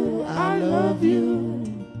love you, I love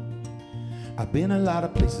you. I've been a lot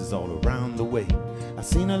of places all around the way. I've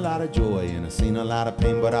seen a lot of joy and I've seen a lot of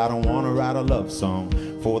pain, but I don't want to write a love song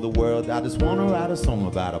for the world. I just want to write a song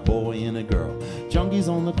about a boy and a girl. Junkies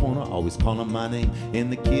on the corner always calling my name,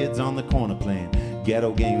 and the kids on the corner playing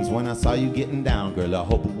ghetto games. When I saw you getting down, girl, I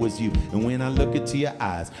hope it was you. And when I look into your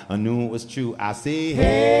eyes, I knew it was true. I say,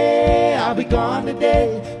 hey, I'll be gone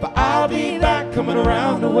today, but I'll be back coming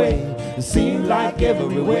around the way. It seems like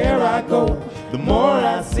everywhere I go, the more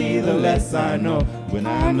I see, the less I know. When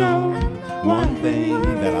I know one thing,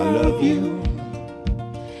 that I love you.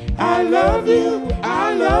 I love you,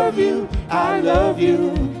 I love you, I love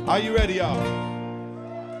you. Are you ready, y'all?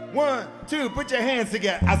 1, 2, put your hands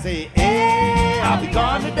together. I say, hey, I'll be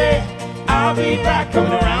gone today, I'll be back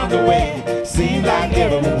coming around the way. Seems like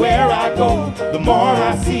everywhere I go, the more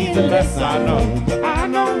I see, the less I know. But I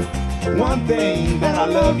know one thing, that I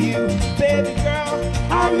love you, baby girl.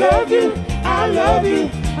 I love you, I love you,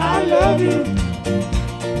 I love you.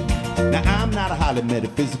 Now I'm not a highly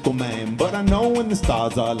metaphysical man, but I know when the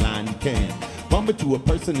stars are aligned you can bump into a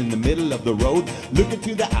person in the middle of the road, look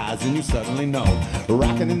into the eyes and you suddenly know.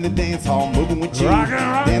 Rocking in the dance hall, moving with you,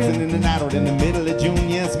 dancing in the night out in the middle of June.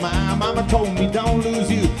 Yes, my mama told me don't lose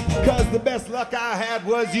you, cause the best luck I had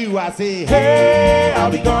was you. I say, hey,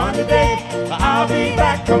 I'll be gone today, I'll be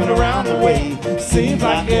back coming around the way. Seems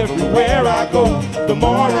like everywhere I go, the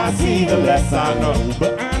more I see, the less I know.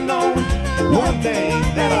 But I know one thing,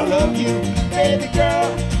 that I love you, baby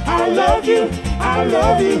girl. I love you, I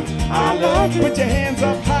love you, I love you. Put your hands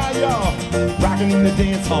up high, y'all. Rocking in the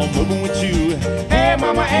dance hall, moving with you. Hey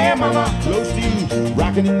mama, close to you.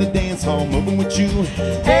 Rocking in the dance hall, moving with you.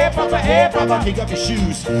 Hey papa, kick up your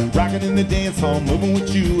shoes. Rocking in the dance hall, moving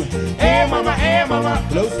with you. Hey mama,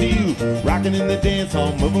 close to you. Rocking in the dance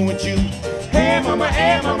hall, moving with you. Hey mama,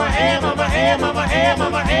 hey mama, hey mama, hey mama, hey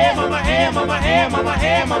mama, hey mama, hey mama, hey mama,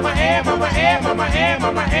 hey mama, hey mama, hey mama, hey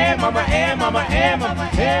mama, hey mama, hey mama, hey mama,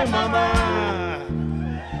 hey mama.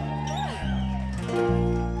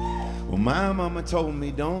 Well, my mama told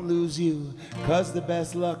me don't lose you, 'cause the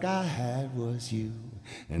best luck I had was you.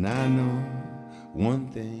 And I know one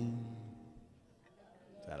thing,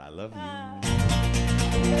 that I love you.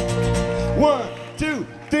 1, 2,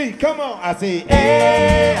 3, come on. I say,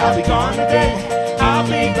 hey, I'll be gone today. I'll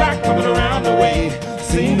be back coming around the way.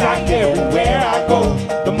 Seems like everywhere I go,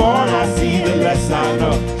 the more I see, the less I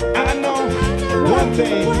know. I know one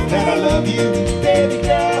thing, that I love you, baby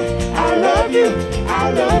girl. I love you,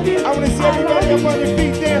 I love you. I want to see everybody up on your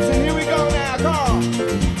feet dancing. Here we go now, come on.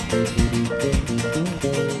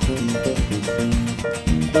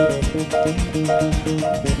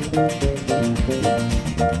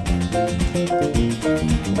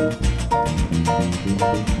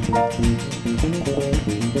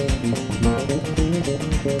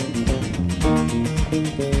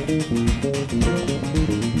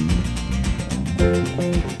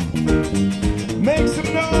 Make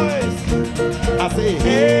some noise. I say,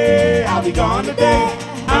 hey, I'll be gone today.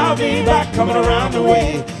 I'll be back coming around the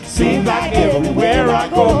way. Seems like everywhere I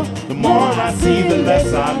go, the more I see, the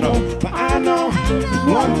less I know. But I know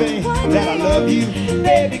one thing, that I love you,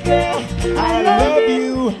 baby girl. I love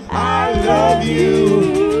you, I love you.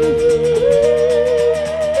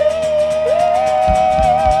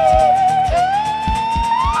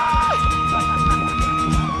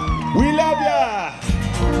 We love ya.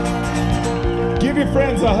 Give your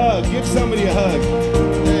friends a hug. Give somebody a hug.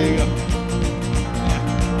 There you go.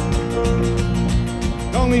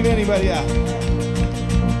 Don't leave anybody out.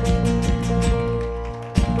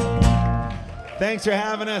 Thanks for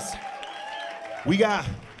having us. We got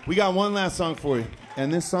one last song for you.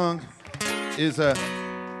 And this song is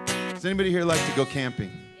does anybody here like to go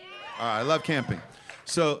camping? All right, I love camping.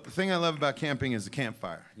 So the thing I love about camping is the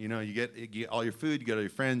campfire. You know, you get all your food, you get all your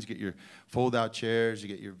friends, you get your fold-out chairs, you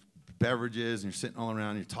get your beverages, and you're sitting all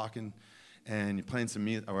around, and you're talking, and you're playing some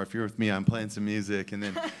music, or if you're with me, I'm playing some music, and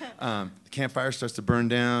then the campfire starts to burn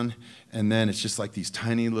down, and then it's just like these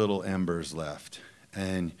tiny little embers left.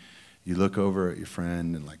 And you look over at your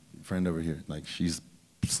friend, and like, friend over here, like she's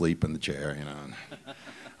asleep in the chair, you know. And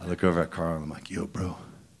I look over at Carl, and I'm like, yo, bro,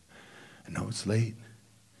 I know it's late.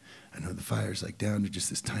 I know the fire's like down to just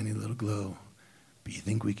this tiny little glow, but you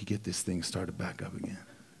think we could get this thing started back up again?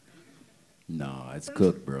 No, it's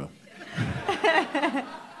cooked, bro.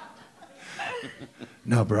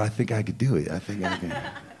 No, bro, I think I could do it. I think I can.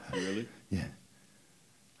 Really? Yeah.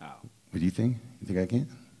 How? What do you think? You think I can?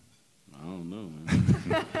 I don't know,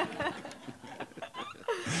 man.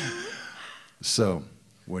 So,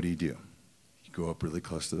 what do? You go up really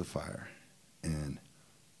close to the fire, and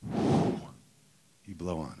you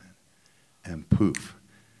blow on it, and poof,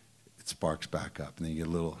 it sparks back up, and then you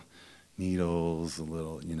get little needles, a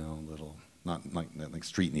little, you know, little, not like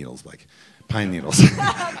street needles, like pine needles.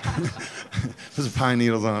 There's pine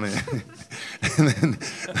needles on it, and then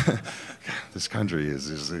this country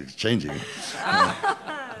is changing.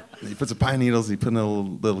 He puts the pine needles, he put a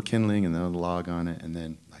little kindling and then a log on it, and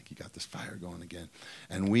then like you got this fire going again.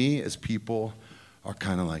 And we as people are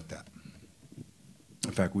kind of like that.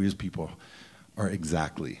 In fact, we as people are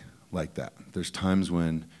exactly like that. There's times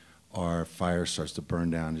when our fire starts to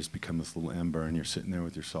burn down, just become this little ember, and you're sitting there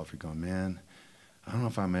with yourself, you're going, man, I don't know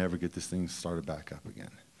if I may ever get this thing started back up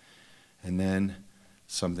again. And then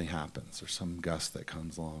something happens, or some gust that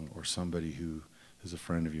comes along, or somebody who is a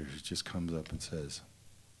friend of yours who just comes up and says,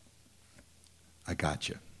 I got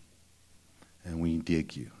you, and we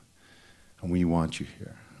dig you, and we want you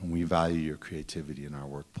here, and we value your creativity in our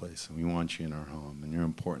workplace, and we want you in our home, and you're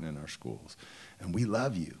important in our schools, and we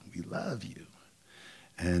love you, we love you.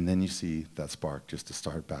 And then you see that spark just to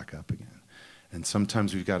start back up again. And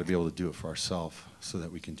sometimes we've got to be able to do it for ourselves so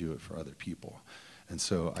that we can do it for other people. And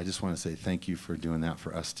so I just want to say thank you for doing that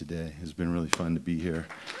for us today. It's been really fun to be here.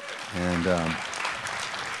 And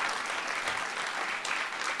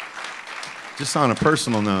just on a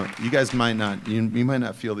personal note, you guys might not, you might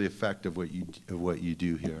not feel the effect of what you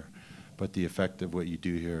do here, but the effect of what you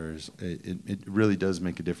do here is it really does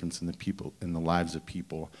make a difference in the lives of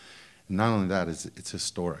people. And not only that, it's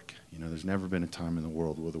historic. You know, there's never been a time in the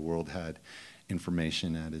world where the world had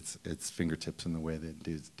information at its fingertips in the way that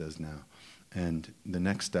it does now. And the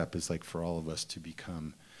next step is like for all of us to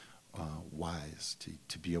become wise,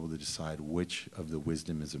 to be able to decide which of the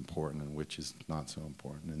wisdom is important and which is not so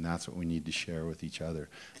important. And that's what we need to share with each other.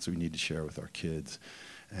 That's what we need to share with our kids.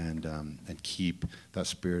 And keep that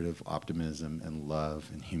spirit of optimism and love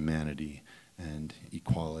and humanity and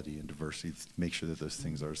equality and diversity. Make sure that those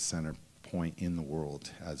things are center point in the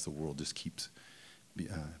world as the world just keeps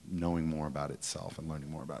knowing more about itself and learning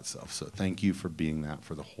more about itself. So thank you for being that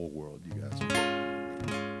for the whole world, you guys.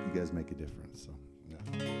 You guys make a difference. So yeah.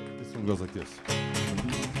 This one goes like this.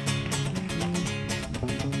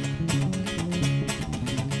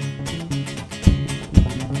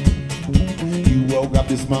 You woke up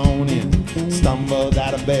this morning, stumbled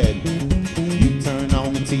out of bed. You turned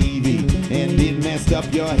on the TV and it messed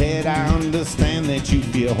up your head. I understand that you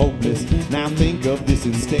feel hopeless. Now think of this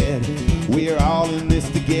instead. We're all in this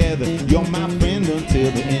together. You're my friend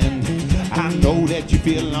until the end. I know that you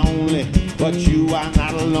feel lonely, but you are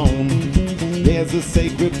not alone. There's a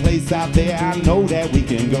sacred place out there I know that we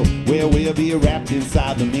can go, where we'll be wrapped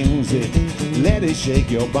inside the music. Let it shake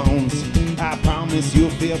your bones. I promise you'll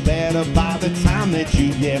feel better by the time that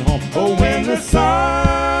you get home. Oh, when the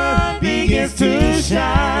sun begins to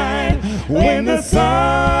shine, when the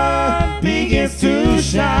sun begins to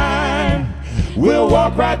shine, we'll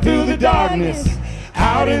walk right through the darkness,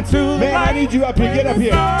 out into the light. I need you up here, get up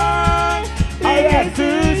here. All right,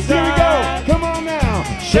 here we go, come on now.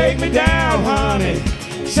 Shake me down, honey,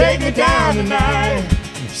 shake me down tonight.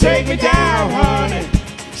 Shake me down, honey,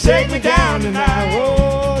 shake me down tonight.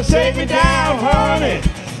 Oh, shake me down, honey,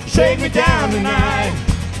 shake me down tonight.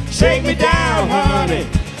 Shake me down, honey,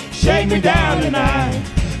 shake me down tonight.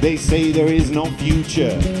 They say there is no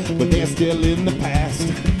future, but they're still in the past.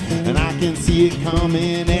 And I can see it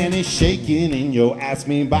coming and it's shaking. And you ask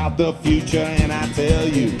me about the future and I tell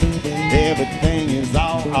you everything is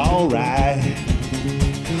alright.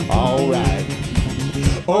 Alright.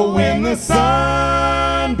 Oh, when the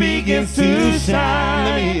sun begins to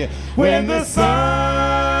shine, when the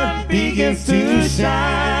sun begins to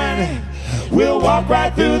shine, we'll walk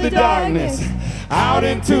right through the darkness, out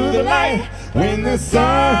into the light. When the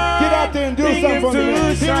sun, get out there and do something for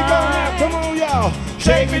me. Here we go now, come on y'all.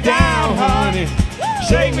 Shake me down, honey,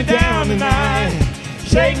 shake me down tonight.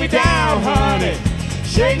 Shake me down, honey,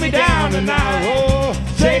 shake me down tonight. Oh,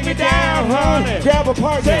 shake me down, honey. Grab a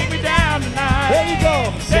partner. Shake me down tonight. There you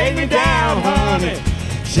go. Shake me down, honey,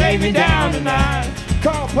 shake me down tonight.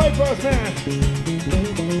 Carl, play for us, man.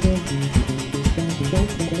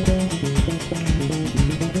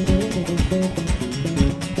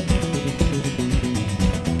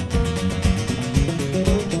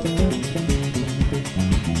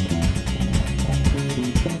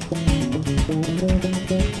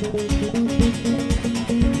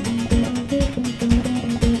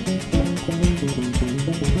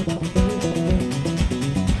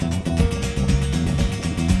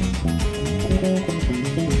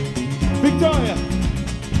 Victoria.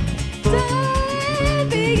 Sun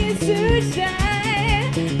begins to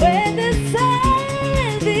shine, when the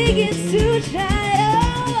sun begins to shine,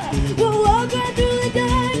 oh, we'll walk right through the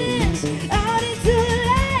darkness, out into the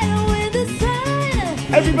light. When the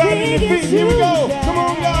sun Everybody in your feet, here we go. Come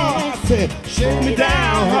on, y'all. I said, shake me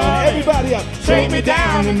down, honey. Everybody up. Shake me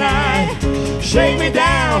down tonight. Shake me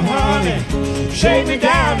down, honey. Shake me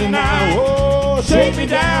down tonight. Oh, shake me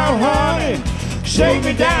down, honey. Shake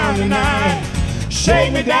me down tonight.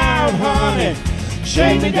 Shake me down, honey.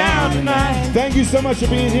 Shake me down tonight. Thank you so much for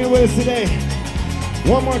being here with us today.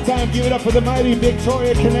 One more time, give it up for the mighty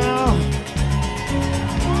Victoria Canal.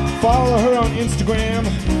 Follow her on Instagram.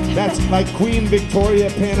 That's like Queen Victoria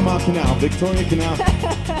Panama Canal. Victoria Canal.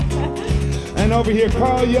 And over here,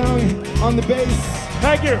 Carl Young on the bass.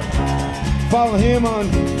 Thank you. Follow him on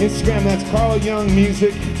Instagram. That's Carl Young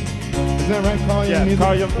Music. Isn't that right, Carl Young Music?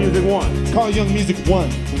 Carl Young Music 1. Carl Young Music 1.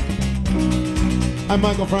 I'm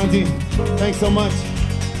Michael Franti. Thanks so much.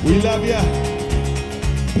 We love ya.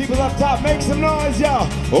 People up top, make some noise, y'all.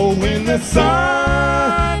 Oh, when the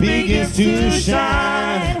sun begins to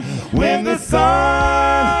shine, when the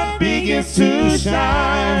sun begins to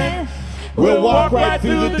shine, we'll walk right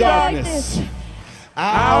through the darkness,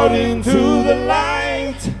 out into the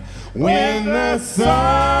light. When the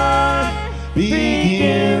sun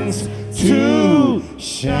begins to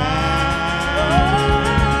shine.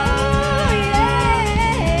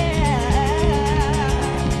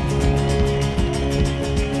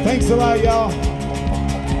 Thanks a lot, y'all.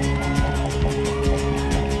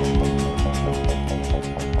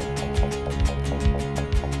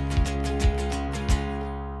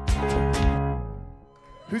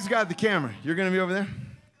 Who's got the camera? You're going to be over there?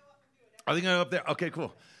 Are they going to go up there? Okay,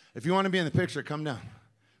 cool. If you want to be in the picture, come down.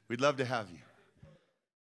 We'd love to have you.